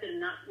accepted and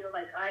not feel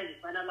like, ay,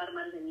 van a hablar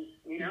mal de mí,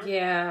 you know?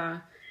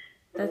 Yeah,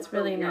 that's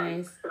really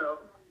nice. So,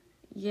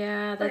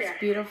 yeah, that's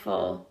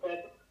beautiful.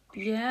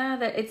 Yeah,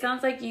 that it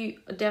sounds like you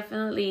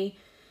definitely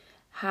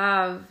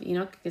have, you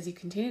know, because you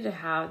continue to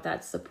have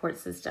that support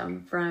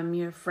system from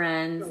your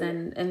friends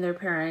and their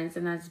parents,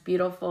 and that's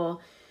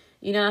beautiful.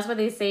 You know, that's what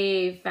they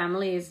say,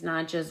 family is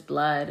not just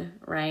blood,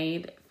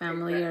 right?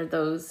 Family are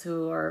those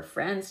who are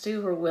friends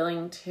too, who are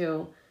willing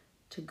to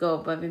go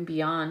above and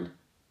beyond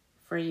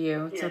for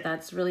you. So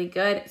that's really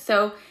good.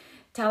 So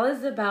tell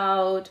us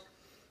about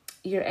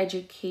your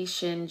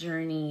education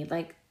journey.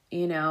 Like,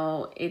 you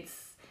know,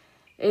 it's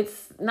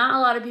not a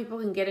lot of people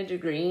can get a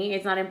degree.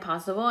 It's not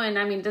impossible. And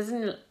I mean,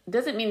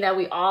 doesn't mean that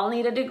we all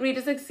need a degree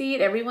to succeed.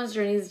 Everyone's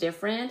journey is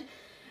different.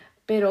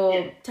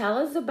 Pero tell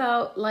us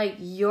about like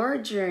your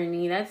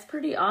journey. That's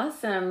pretty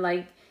awesome.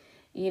 Like,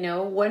 you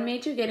know, what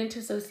made you get into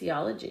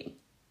sociology?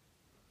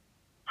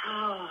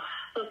 Oh,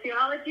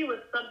 sociology was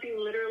something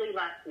literally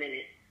last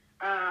minute.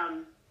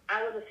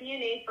 I was a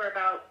CNA for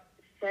about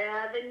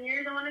 7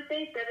 years, I want to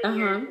say, 7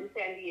 years in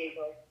San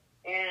Diego.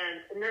 And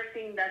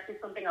nursing, that's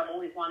just something I've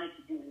always wanted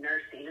to do,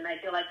 nursing. And I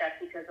feel like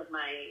that's because of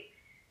my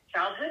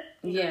childhood.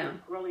 You know,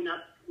 growing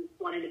up,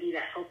 wanting to be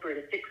that helper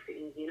to fix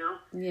things, you know?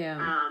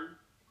 Yeah.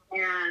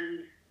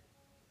 And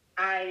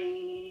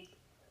I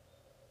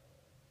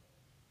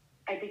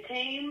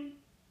became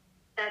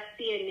that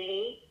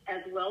CNA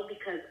as well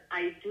because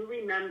I do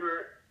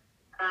remember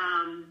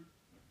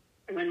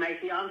when my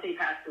fiance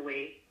passed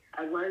away.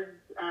 I was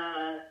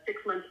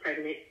 6 months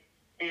pregnant,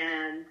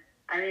 and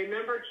I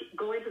remember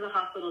going to the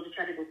hospital to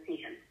try to go see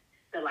him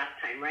the last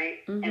time,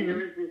 right? Mm-hmm. And there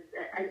was this,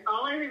 I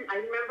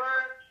remember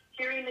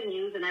hearing the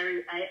news, and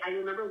I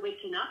remember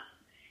waking up,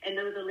 and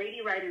there was a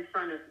lady right in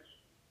front of me.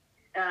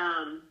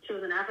 She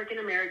was an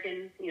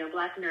African-American, you know,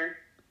 black nurse,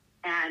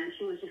 and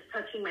she was just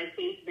touching my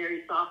face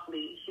very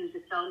softly. She was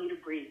just telling me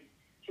to breathe.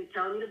 She was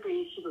telling me to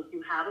breathe. She goes,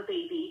 you have a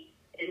baby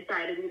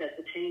inside of you that's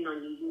depending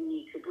on you. You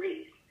need to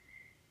breathe.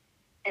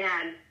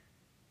 And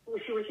when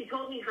she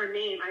told me her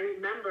name, I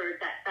remembered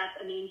that that's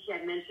a name she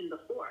had mentioned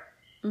before.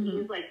 Mm-hmm. She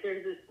was like,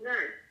 there's this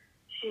nurse.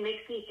 She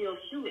makes me feel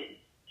human.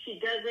 She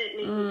doesn't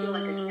make me feel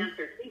like a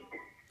cancer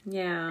patient.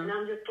 Yeah. And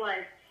I'm just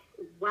like,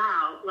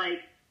 wow.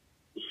 Like,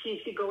 she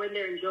should go in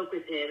there and joke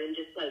with him and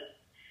just like,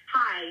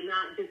 hi,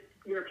 not just,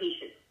 you're a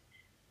patient.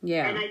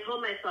 Yeah. And I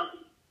told myself,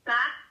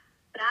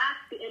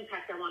 that's the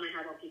impact I want to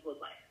have on people's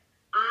life.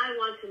 I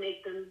want to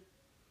make them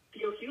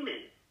feel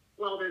human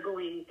while they're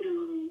going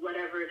through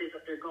whatever it is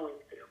that they're going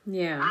through.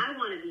 Yeah. I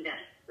want to be that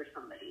for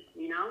somebody,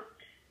 you know?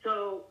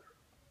 So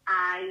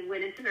I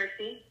went into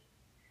nursing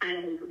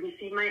and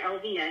received my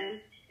LVN.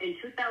 In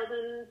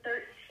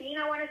 2013,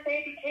 I want to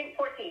say,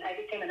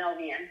 I became an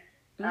LVN.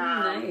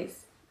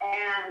 Nice.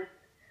 And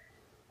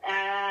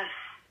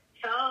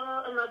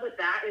fell in love with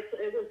that.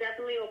 It was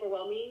definitely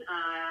overwhelming.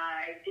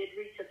 I did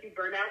reach a few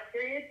burnout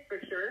periods for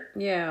sure.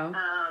 Yeah.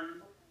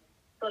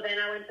 So then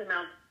I went to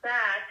Mount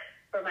SAC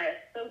for my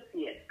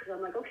associates because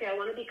I'm like, okay, I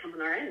want to become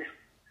an RN now.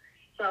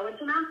 So I went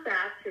to Mount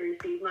SAC to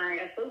receive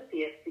my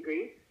associate's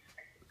degree.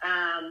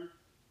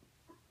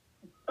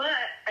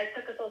 But I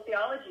took a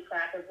sociology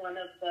class as one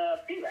of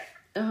the prereqs.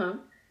 Uh-huh.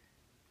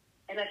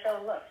 And I fell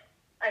in love.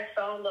 I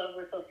fell in love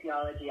with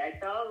sociology. I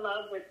fell in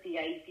love with the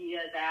idea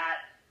that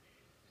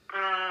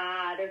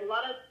there's a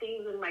lot of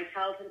things in my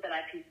childhood that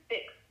I can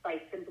fix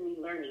by simply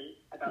learning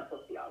about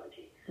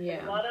sociology. Yeah.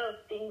 There's a lot of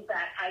things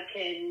that I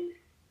can,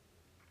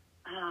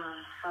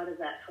 how do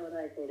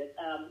I say this?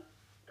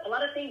 A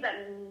lot of things that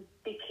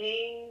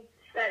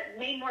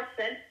made more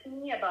sense to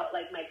me about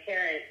like my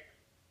parents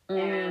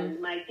and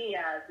my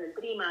tias and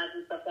primas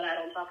and stuff that I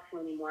don't talk to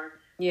anymore.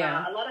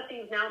 Yeah. A lot of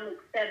things now make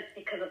sense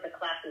because of the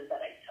classes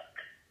that I took.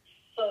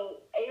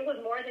 So it was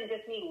more than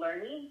just me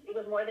learning. It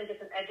was more than just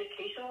an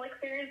educational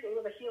experience. It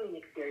was a healing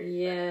experience.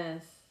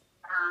 Yes.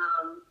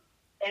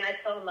 And I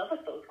fell in love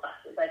with those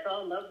classes. I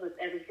fell in love with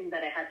everything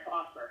that I had to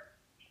offer.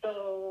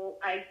 So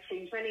I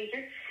changed my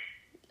major.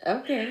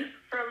 Okay.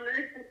 From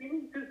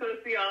nursing to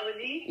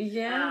sociology.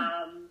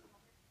 Yeah.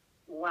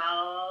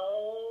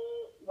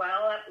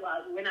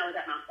 When I was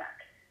at Mount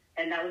SAC.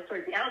 And that was I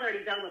was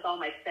already done with all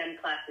my STEM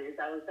classes.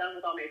 I was done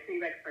with all my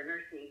prereqs for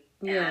nursing.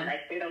 Yeah. And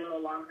I stayed a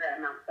little longer at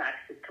Mount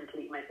SAC to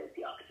complete my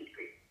sociology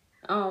degree.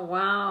 Oh,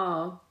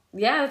 wow.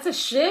 Yeah, it's a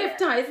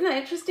shift. Yeah. Isn't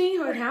that interesting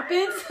how it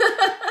happens?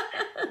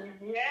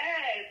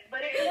 Yes.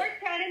 But it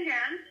works hand in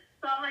hand.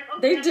 So I'm like,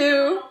 okay, they I'm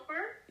do. a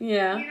helper,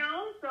 yeah. You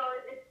know, so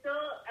it's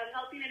still, I'm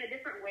helping in a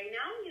different way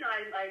now. You know,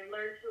 I've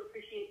learned to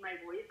appreciate my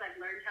voice. I've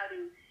learned how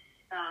to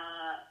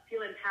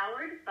feel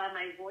empowered by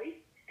my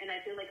voice. And I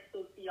feel like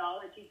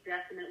sociology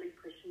definitely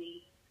pushed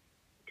me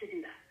to do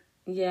that.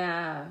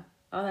 Yeah.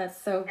 Oh, that's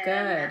so good.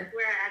 And that's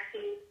where I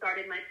actually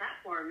started my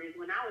platform is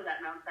when I was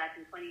at Mount SAC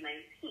in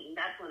 2019.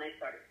 That's when I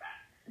started that.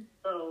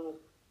 So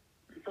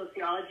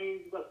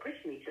sociology is what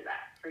pushed me to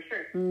that, for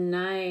sure.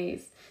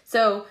 Nice.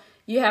 So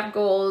you have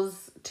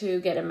goals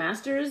to get a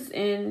master's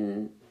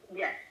in?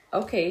 Yes.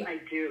 Okay. I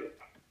do.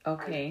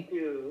 Okay. I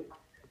do.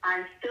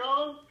 I'm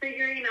still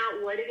figuring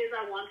out what it is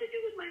I want to do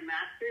with my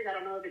master's. I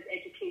don't know if it's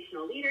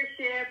educational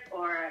leadership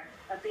or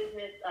a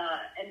business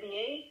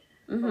MBA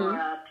or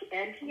a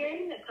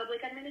MPA,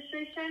 public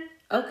administration.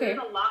 Okay. There's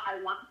a lot I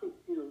want to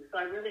do, so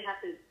I really have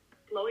to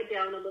slow it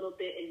down a little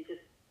bit and just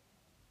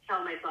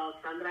tell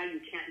myself, Sandra, you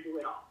can't do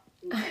it all.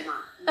 You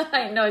cannot.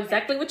 I know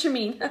exactly what you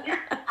mean.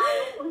 Yeah. I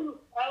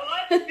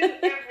want to do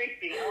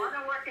everything. I want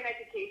to work in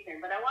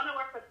education, but I want to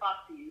work with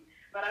foster youth,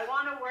 but I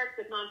want to work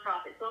with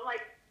nonprofits. So I'm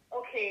like,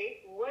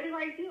 okay, what do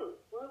I do?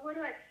 What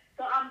do I?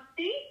 So I'm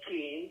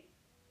thinking.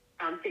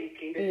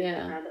 This is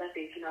now that I'm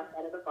thinking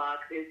outside of the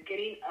box is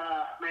getting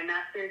my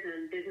master's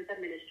in business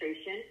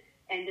administration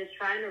and just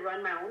trying to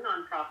run my own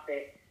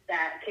nonprofit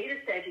that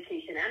caters to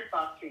education and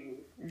foster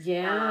youth.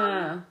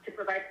 Yeah. To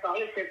provide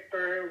scholarships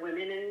for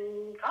women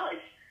in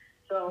college.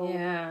 So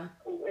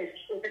if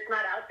it's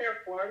not out there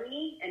for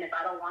me, and if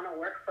I don't want to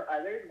work for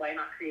others, why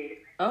not create it?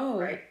 Oh,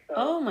 right? So,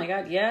 oh my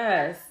God,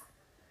 yes.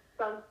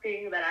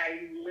 Something that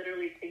I'm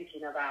literally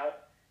thinking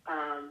about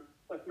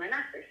with my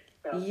master's.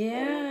 So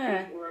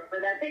yeah. For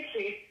that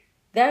picture.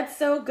 That's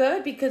so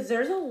good because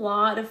there's a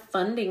lot of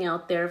funding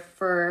out there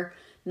for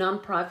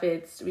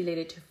nonprofits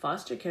related to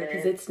foster care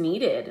because it's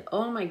needed.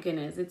 Oh my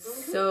goodness,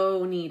 it's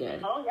so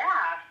needed. Oh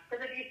yeah,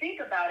 because if you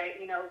think about it,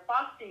 you know,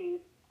 foster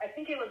youth, I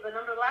think it was the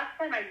number last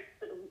time I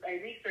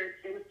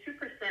researched, it was 2%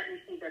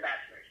 received their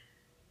bachelor's.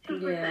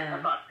 2%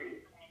 of foster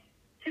youth.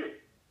 2.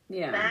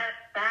 Yeah.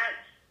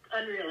 That's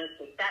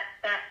unrealistic.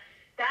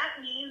 That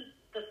means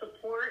the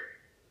support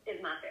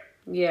is not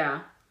there.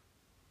 Yeah.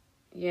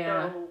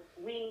 Yeah. So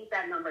we need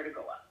that number to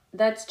go up.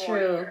 That's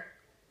true.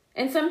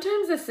 And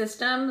sometimes the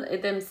system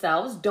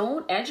themselves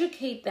don't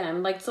educate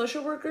them. Like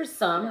social workers,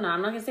 some, now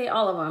I'm not going to say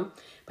all of them,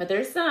 but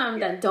there's some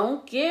that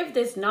don't give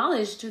this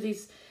knowledge to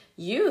these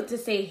youth to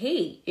say,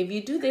 hey, if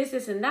you do this,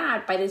 this, and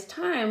that, by this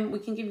time, we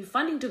can give you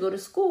funding to go to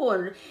school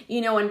or,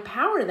 you know,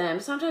 empower them.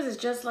 Sometimes it's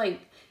just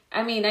like,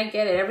 I mean, I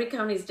get it. Every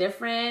county is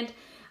different.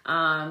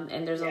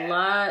 And there's a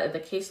lot, the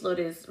caseload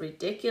is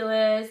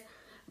ridiculous,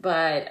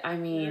 but I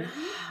mean,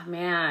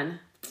 man,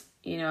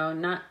 you know,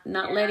 not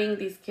letting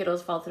these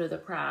kiddos fall through the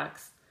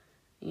cracks,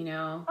 you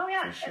know. Oh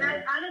yeah. For sure.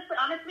 And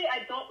honestly,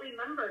 I don't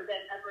remember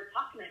them ever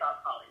talking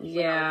about college.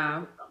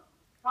 Yeah.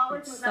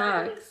 College was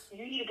never,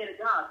 you need to get a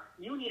job.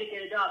 You need to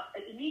get a job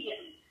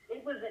immediately.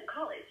 It wasn't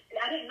college.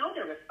 I didn't know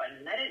there was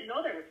funding. I didn't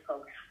know there was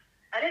programs.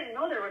 I didn't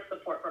know there was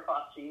support for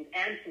foster youth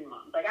and teen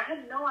moms. Like, I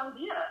had no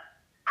idea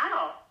at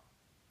all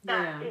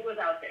that it was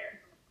out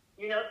there.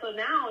 You know, so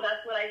now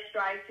that's what I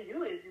strive to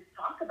do is just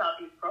talk about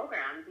these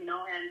programs, you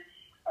know, and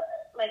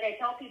like I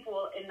tell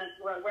people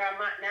where I'm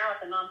at now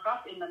at in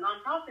the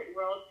nonprofit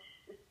world,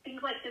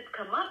 things like this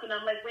come up, and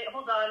I'm like, wait,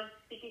 hold on.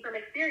 Speaking from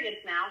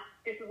experience now,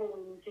 this is what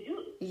we need to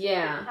do.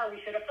 Yeah. This is how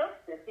we should approach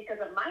this because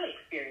of my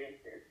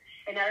experiences.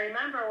 And I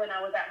remember when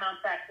I was at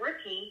Mount SAC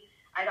working,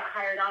 I got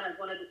hired on as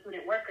one of the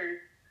student workers,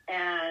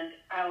 and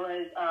I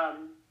was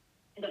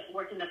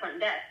working the front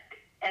desk.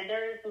 And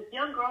there's this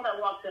young girl that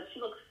walks up. She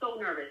looks so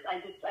nervous.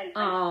 I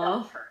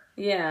felt her.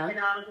 Yeah. And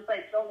I was just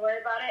like, don't worry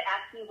about it.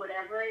 Ask me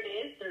whatever it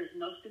is. There's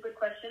no stupid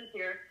questions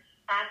here.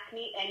 Ask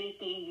me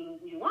anything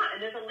you want.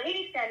 And there's a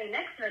lady standing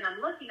next to her, and I'm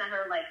looking at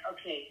her like,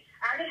 okay.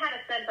 I already had a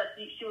sense that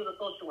she was a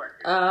social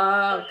worker.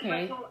 Oh, so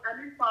okay. She's like,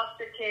 I'm in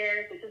foster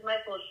care. This is my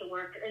social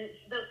worker. And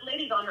this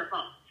lady's on her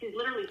phone. She's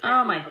literally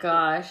oh, my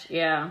gosh.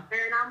 Yeah.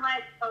 And I'm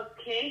like,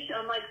 okay.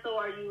 I'm like, so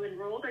are you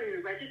enrolled? Are you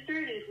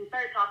registered? And we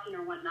started talking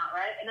or whatnot,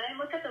 right? And I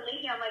look at the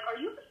lady. I'm like,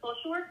 are you a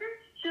social worker?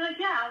 She's like,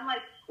 yeah. I'm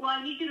like, well, I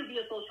need you to be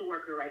a social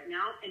worker right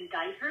now and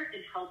guide her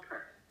and help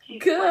her.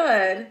 She's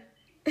good.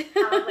 I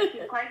was like,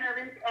 she's quite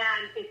nervous.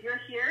 And if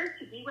you're here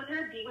to be with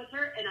her,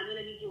 and I'm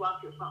going to need you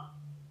off your phone.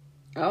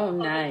 Oh,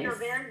 nice. You're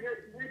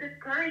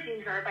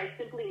discouraging her by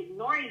simply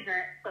ignoring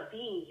her, but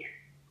being here.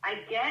 I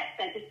get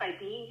that just by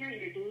being here,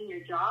 you're doing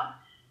your job,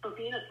 but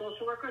being a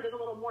social worker, there's a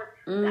little more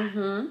to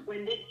that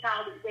when this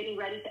child is getting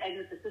ready to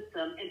exit the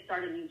system and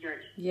start a new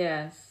journey.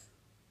 Yes.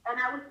 And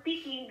I was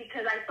speaking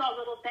because I saw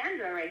little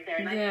Sandra right there,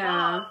 and I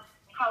saw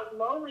how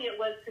lonely it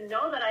was to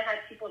know that I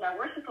had people that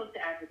were supposed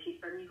to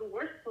advocate for me, who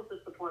were supposed to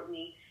support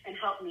me and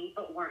help me,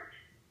 but weren't.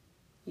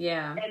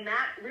 Yeah. And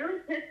that really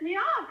pissed me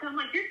off. I'm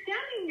like, you're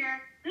standing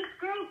here. This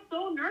girl's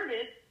so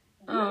nervous.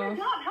 Do your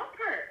job. Help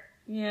her.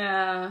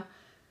 Yeah.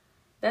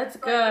 That's so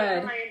good. I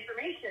gave her my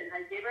information.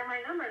 I gave her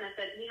my number, and I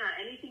said, Neha,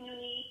 anything you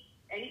need,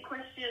 any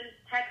questions,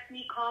 text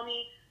me, call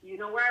me. You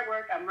know where I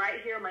work. I'm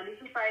right here Monday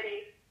through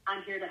Friday.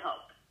 I'm here to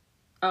help.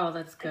 Oh,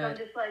 that's good. And I'm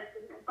just like,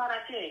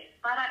 ¿para qué?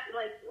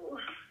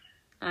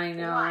 I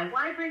know.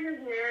 Why bring her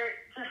here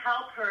to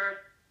help her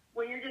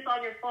when you're just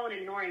on your phone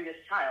ignoring this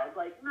child?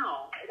 Like,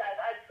 no. That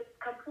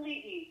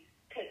completely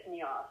pissed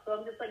me off. So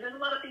I'm just like, there's a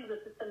lot of things the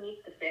system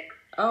needs to fix.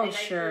 Oh, and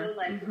sure. I feel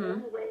like the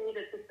only way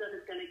the system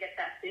is going to get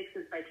that fixed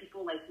is by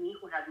people like me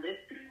who have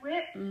lived through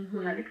it,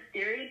 who have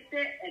experienced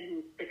it, and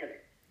who's sick of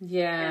it.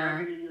 Yeah. And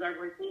are going to use our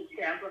words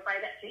to amplify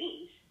that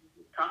change.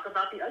 Talk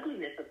about the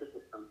ugliness of the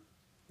system.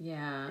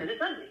 Yeah. And it's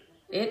ugly.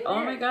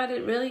 Oh my God,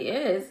 it really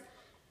is.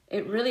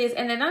 It really is.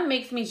 And then that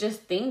makes me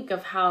just think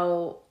of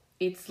how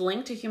it's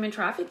linked to human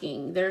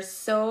trafficking. They're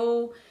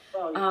so,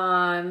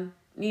 sometimes,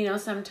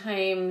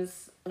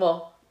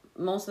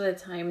 most of the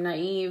time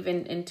naive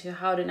into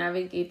how to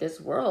navigate this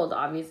world,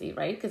 obviously,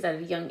 right? Because at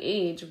a young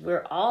age,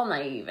 we're all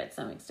naive at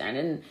some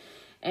extent.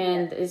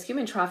 And this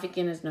human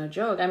trafficking is no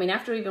joke. I mean,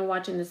 after even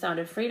watching The Sound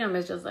of Freedom,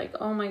 it's just like,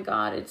 oh my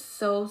God, it's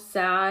so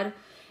sad.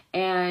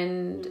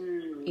 And,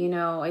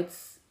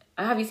 it's,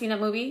 have you seen that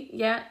movie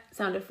yet?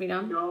 Sound of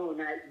Freedom? No,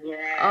 not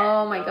yet.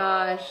 Oh my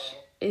gosh.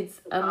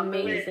 It's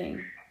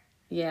amazing.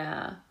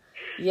 Yeah.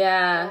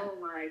 Yeah. Oh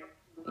my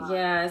God.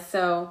 Yeah.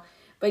 So,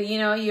 but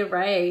you're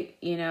right,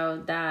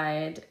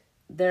 that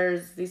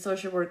there's these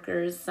social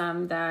workers,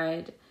 some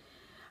that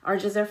are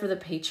just there for the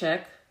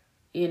paycheck,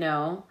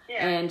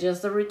 and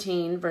just the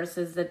routine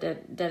versus the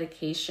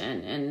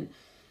dedication.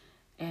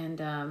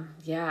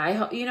 I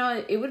hope,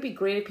 it would be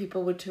great if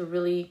people would to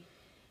really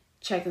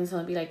check themselves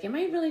and be like, am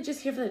I really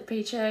just here for the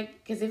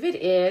paycheck? Because if it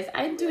is,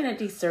 I'm doing a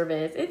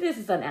disservice. If this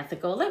is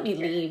unethical, let me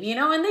leave,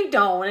 and they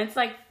don't. And it's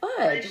like,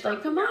 fudge,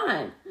 like, come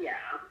on. Yeah.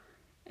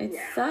 It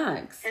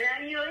sucks.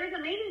 And there's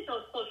amazing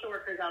social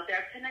workers out there.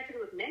 I've connected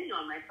with many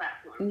on my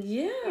platform.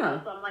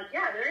 Yeah. So I'm like,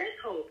 there is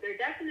hope. There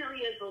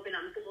definitely is hope. And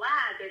I'm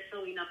glad they're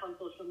showing up on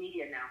social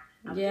media now.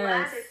 I'm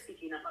glad they're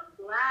speaking up. I'm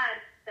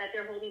glad that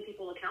they're holding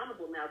people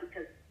accountable now,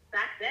 because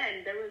back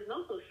then there was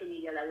no social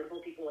media that would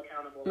hold people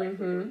accountable like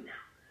we're doing now.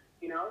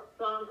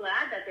 So I'm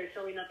glad that they're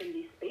showing up in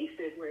these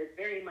spaces where it's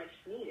very much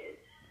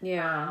needed.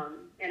 Yeah.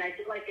 And I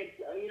feel like it's,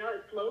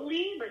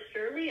 slowly but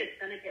surely it's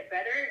going to get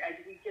better.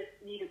 We just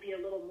need to be a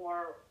little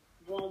more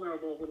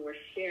vulnerable when we're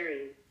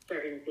sharing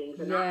certain things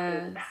and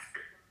not hold back.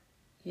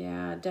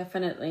 Yeah,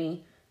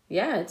 definitely.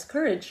 Yeah, it's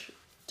courage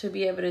to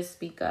be able to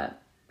speak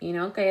up.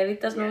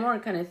 Calladitas no more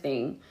kind of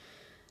thing.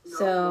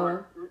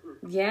 So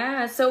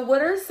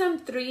what are some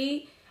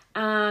 3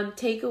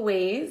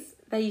 takeaways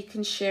that you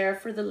can share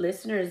for the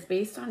listeners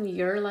based on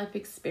your life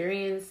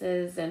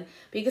experiences? And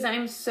because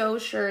I'm so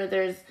sure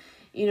there's,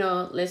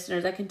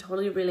 listeners that can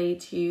totally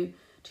relate to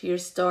your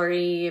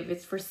story, if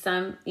it's for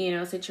some,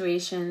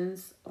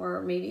 situations,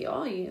 or maybe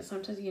all,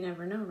 sometimes you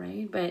never know,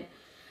 right? But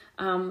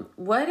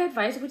what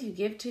advice would you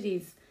give to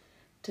these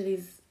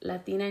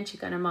Latina and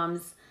Chicana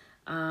moms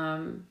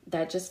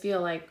that just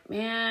feel like,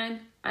 man,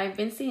 I've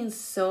been seeing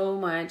so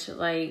much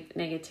like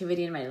negativity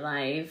in my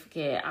life.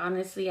 Okay,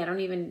 honestly, I don't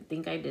even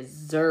think I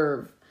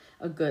deserve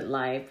a good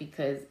life,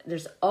 because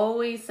there's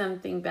always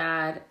something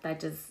bad that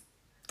just,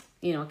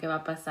 que va a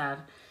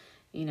pasar.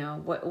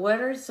 What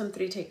are some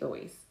 3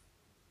 takeaways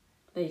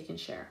that you can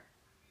share?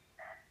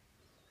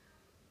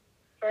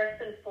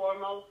 First and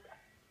foremost,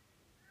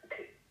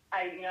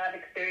 I've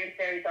experienced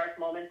very dark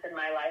moments in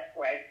my life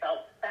where I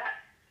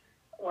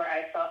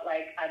felt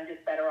like I'm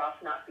just better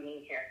off not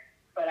being here.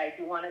 But I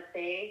do want to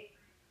say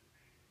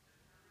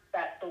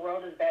that the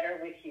world is better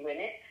with you in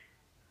it.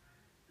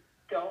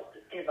 Don't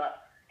give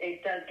up.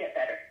 It does get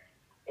better.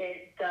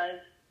 It does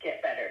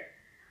get better.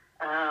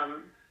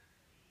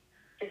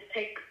 Just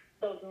take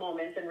those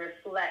moments and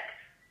reflect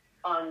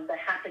on the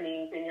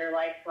happenings in your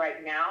life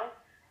right now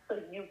so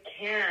you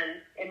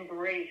can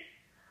embrace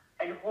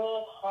and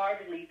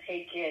wholeheartedly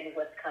take in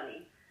what's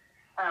coming.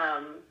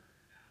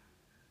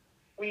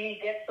 We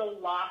get so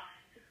lost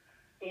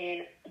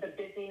in the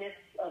busyness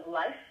of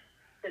life,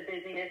 the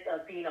busyness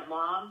of being a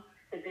mom,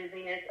 the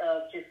busyness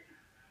of just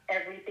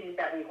everything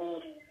that we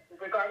hold,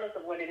 regardless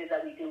of what it is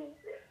that we do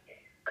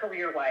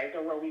career-wise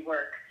or where we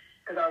work,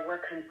 because our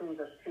work consumes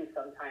us too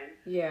sometimes.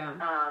 Yeah.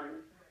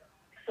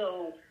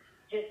 So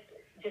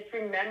just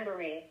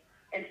remembering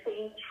and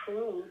staying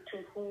true to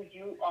who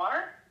you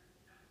are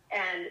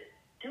and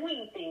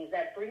doing things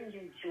that bring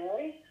you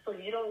joy so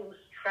you don't lose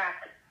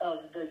track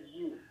of the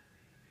you,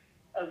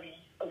 of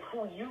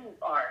who you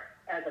are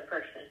as a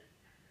person.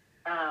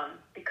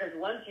 Because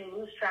once you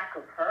lose track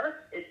of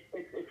her,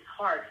 it's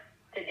hard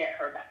to get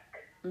her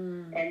back.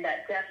 And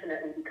that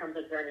definitely becomes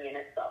a journey in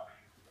itself.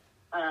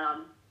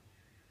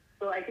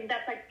 So I think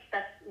that's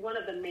one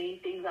of the main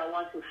things I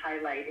want to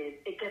highlight is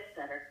it gets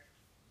better.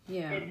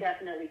 Yeah. It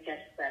definitely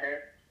gets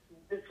better.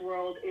 This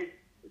world is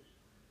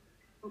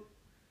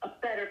a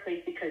better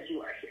place because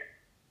you are here.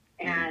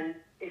 And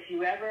if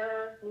you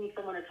ever need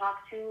someone to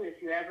talk to,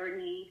 if you ever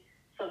need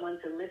someone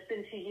to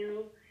listen to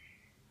you,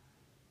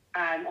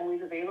 I'm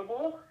always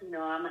available.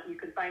 You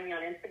can find me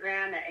on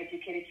Instagram at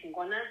Educated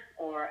Chingona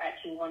or at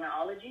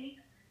Chingonaology.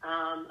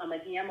 I'm a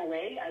DM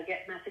away. I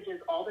get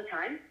messages all the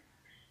time.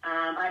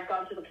 I've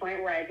gone to the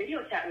point where I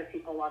video chat with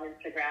people on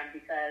Instagram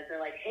because they're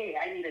like, "Hey,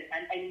 I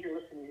need to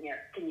listen in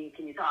here. Can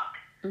you talk?"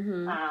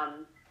 And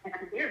I'm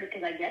here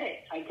because I get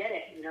it.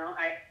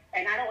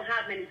 I don't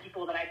have many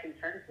people that I can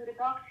turn to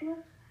talk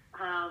to.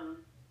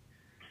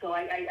 So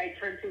I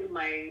turn to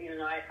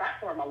my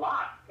platform a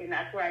lot, and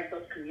that's where I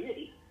built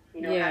community.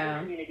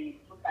 Having communities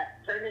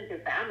that turned into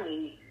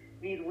family.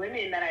 These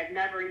women that I've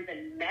never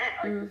even met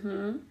are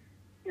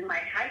in my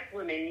hype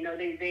women.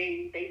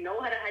 They know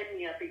how to hype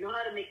me up. They know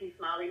how to make me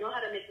smile. They know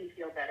how to make me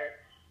feel better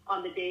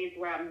on the days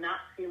where I'm not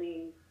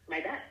feeling my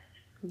best.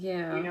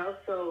 Yeah.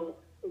 So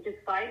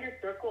just find a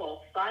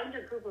circle, find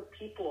a group of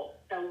people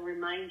that will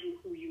remind you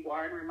who you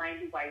are and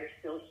remind you why you're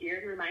still here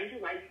and remind you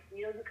why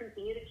you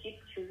continue to keep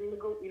choosing to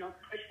go,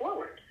 push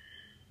forward.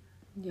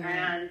 Yeah.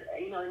 And,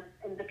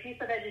 in the piece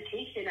of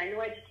education, I know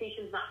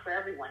education is not for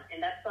everyone,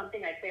 and that's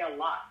something I say a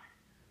lot.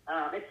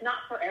 It's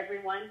not for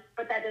everyone,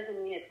 but that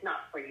doesn't mean it's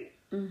not for you.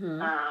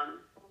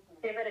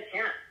 Give it a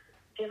chance.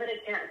 Give it a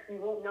chance. You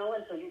won't know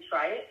until you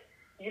try it.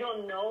 You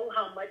don't know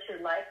how much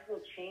your life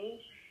will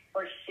change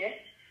or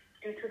shift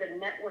due to the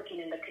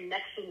networking and the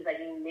connections that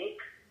you make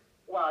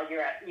while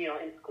you're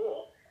in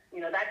school.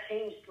 That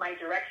changed my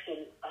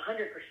direction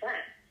 100%.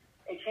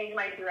 It changed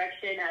my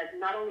direction as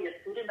not only a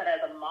student, but as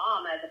a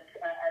mom, as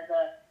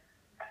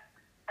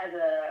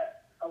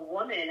a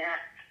woman at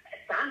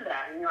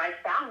Sandra. I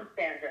found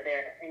Sandra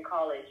there in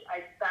college.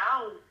 I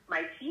found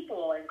my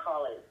people in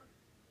college.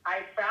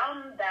 I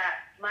found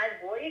that my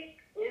voice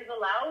is a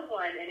loud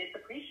one, and it's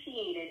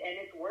appreciated,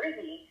 and it's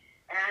worthy.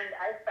 And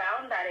I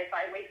found that if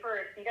I wait for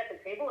a seat at the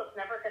table, it's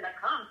never going to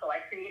come. So I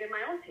created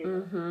my own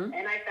table.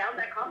 And I found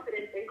that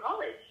confidence in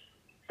college.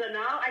 So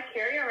now I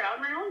carry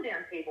around my own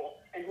damn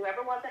table. And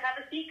whoever wants to have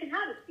a seat can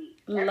have a seat.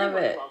 Love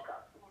Everyone's it.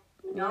 welcome.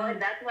 And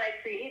that's why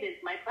I created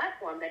my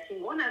platform, that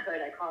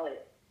Chingonahood, I call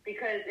it.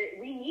 Because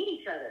we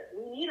need each other.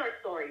 We need our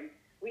stories.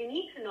 We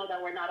need to know that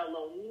we're not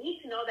alone. We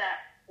need to know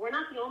that we're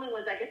not the only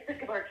ones that get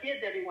sick of our kids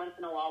every once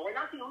in a while. We're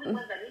not the only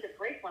ones that need a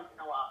break once in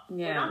a while.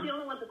 Yeah. We're not the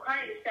only ones who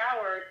cry in the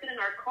shower or sit in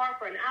our car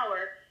for an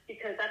hour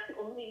because that's the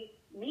only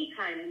me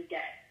time we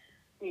get.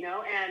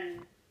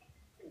 And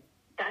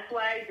that's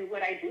why I do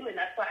what I do, and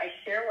that's why I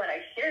share what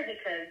I share,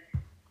 because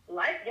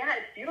life,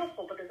 it's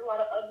beautiful, but there's a lot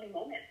of ugly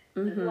moments.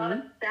 There's a lot of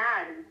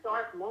sad and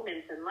dark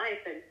moments in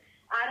life, and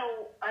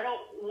I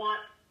don't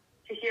want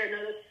to hear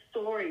another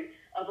story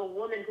of a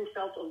woman who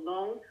felt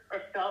alone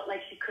or felt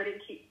like she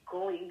couldn't keep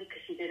going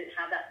because she didn't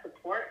have that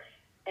support.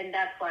 And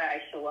that's why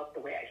I show up the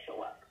way I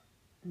show up.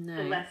 Nice.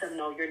 To let them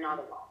know you're not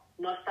alone.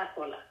 No estás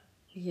sola.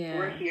 Yeah.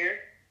 We're here.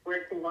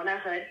 We're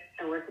Chingonahood,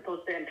 and we're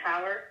supposed to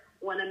empower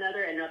one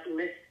another and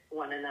uplift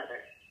one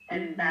another.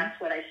 And that's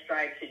what I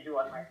strive to do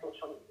on my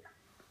social media.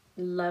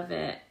 Love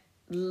it.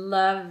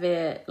 Love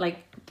it. Like,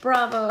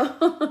 bravo.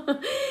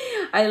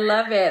 I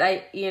love it.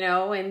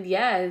 And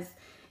yes,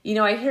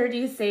 I heard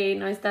you say,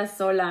 no estás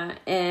sola.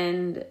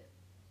 And,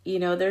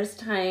 there's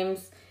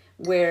times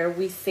where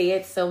we say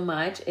it so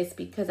much, it's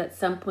because at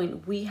some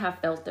point we have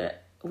felt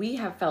it. We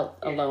have felt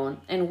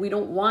alone, and we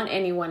don't want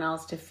anyone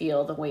else to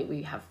feel the way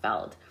we have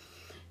felt,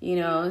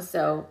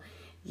 So,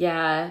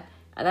 yeah,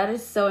 that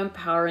is so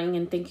empowering.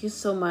 And thank you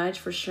so much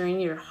for sharing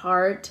your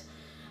heart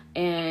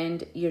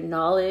and your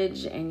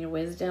knowledge and your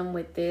wisdom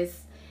with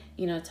this,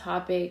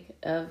 topic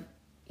of,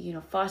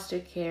 foster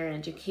care,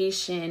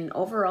 education,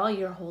 overall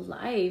your whole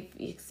life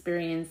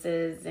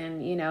experiences.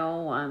 And,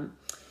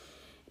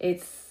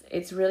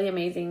 it's really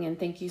amazing. And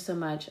thank you so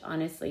much,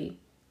 honestly,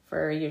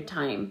 for your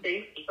time.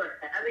 Thank you for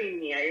having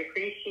me. I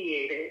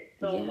appreciate it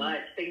so much.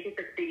 Thank you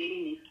for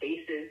creating these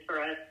spaces for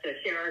us to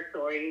share our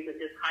stories and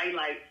just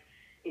highlight,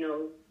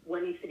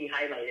 what needs to be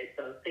highlighted.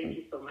 So thank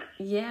you so much.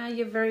 Yeah,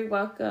 you're very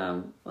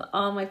welcome. Well,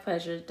 all my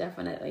pleasure,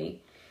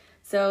 definitely.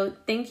 So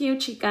thank you,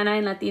 Chicana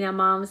and Latina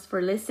moms,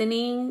 for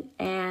listening,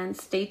 and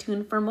stay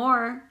tuned for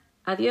more.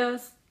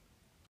 Adios.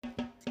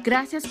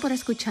 Gracias por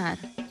escuchar.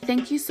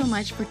 Thank you so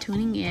much for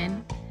tuning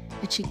in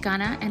the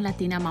Chicana and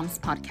Latina Moms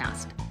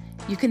podcast.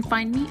 You can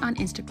find me on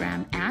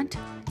Instagram at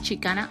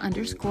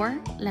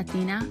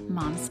Chicana_Latina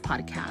Moms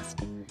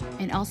podcast.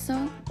 And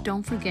also,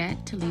 don't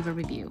forget to leave a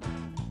review.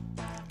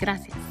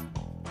 Gracias.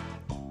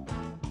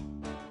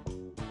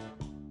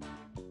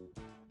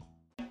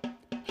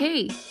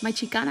 Hey, my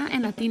Chicana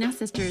and Latina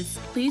sisters,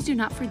 please do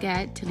not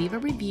forget to leave a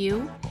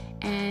review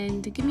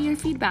and give me your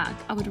feedback.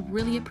 I would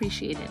really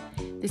appreciate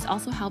it. This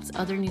also helps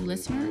other new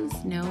listeners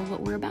know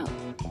what we're about.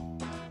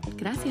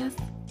 Gracias.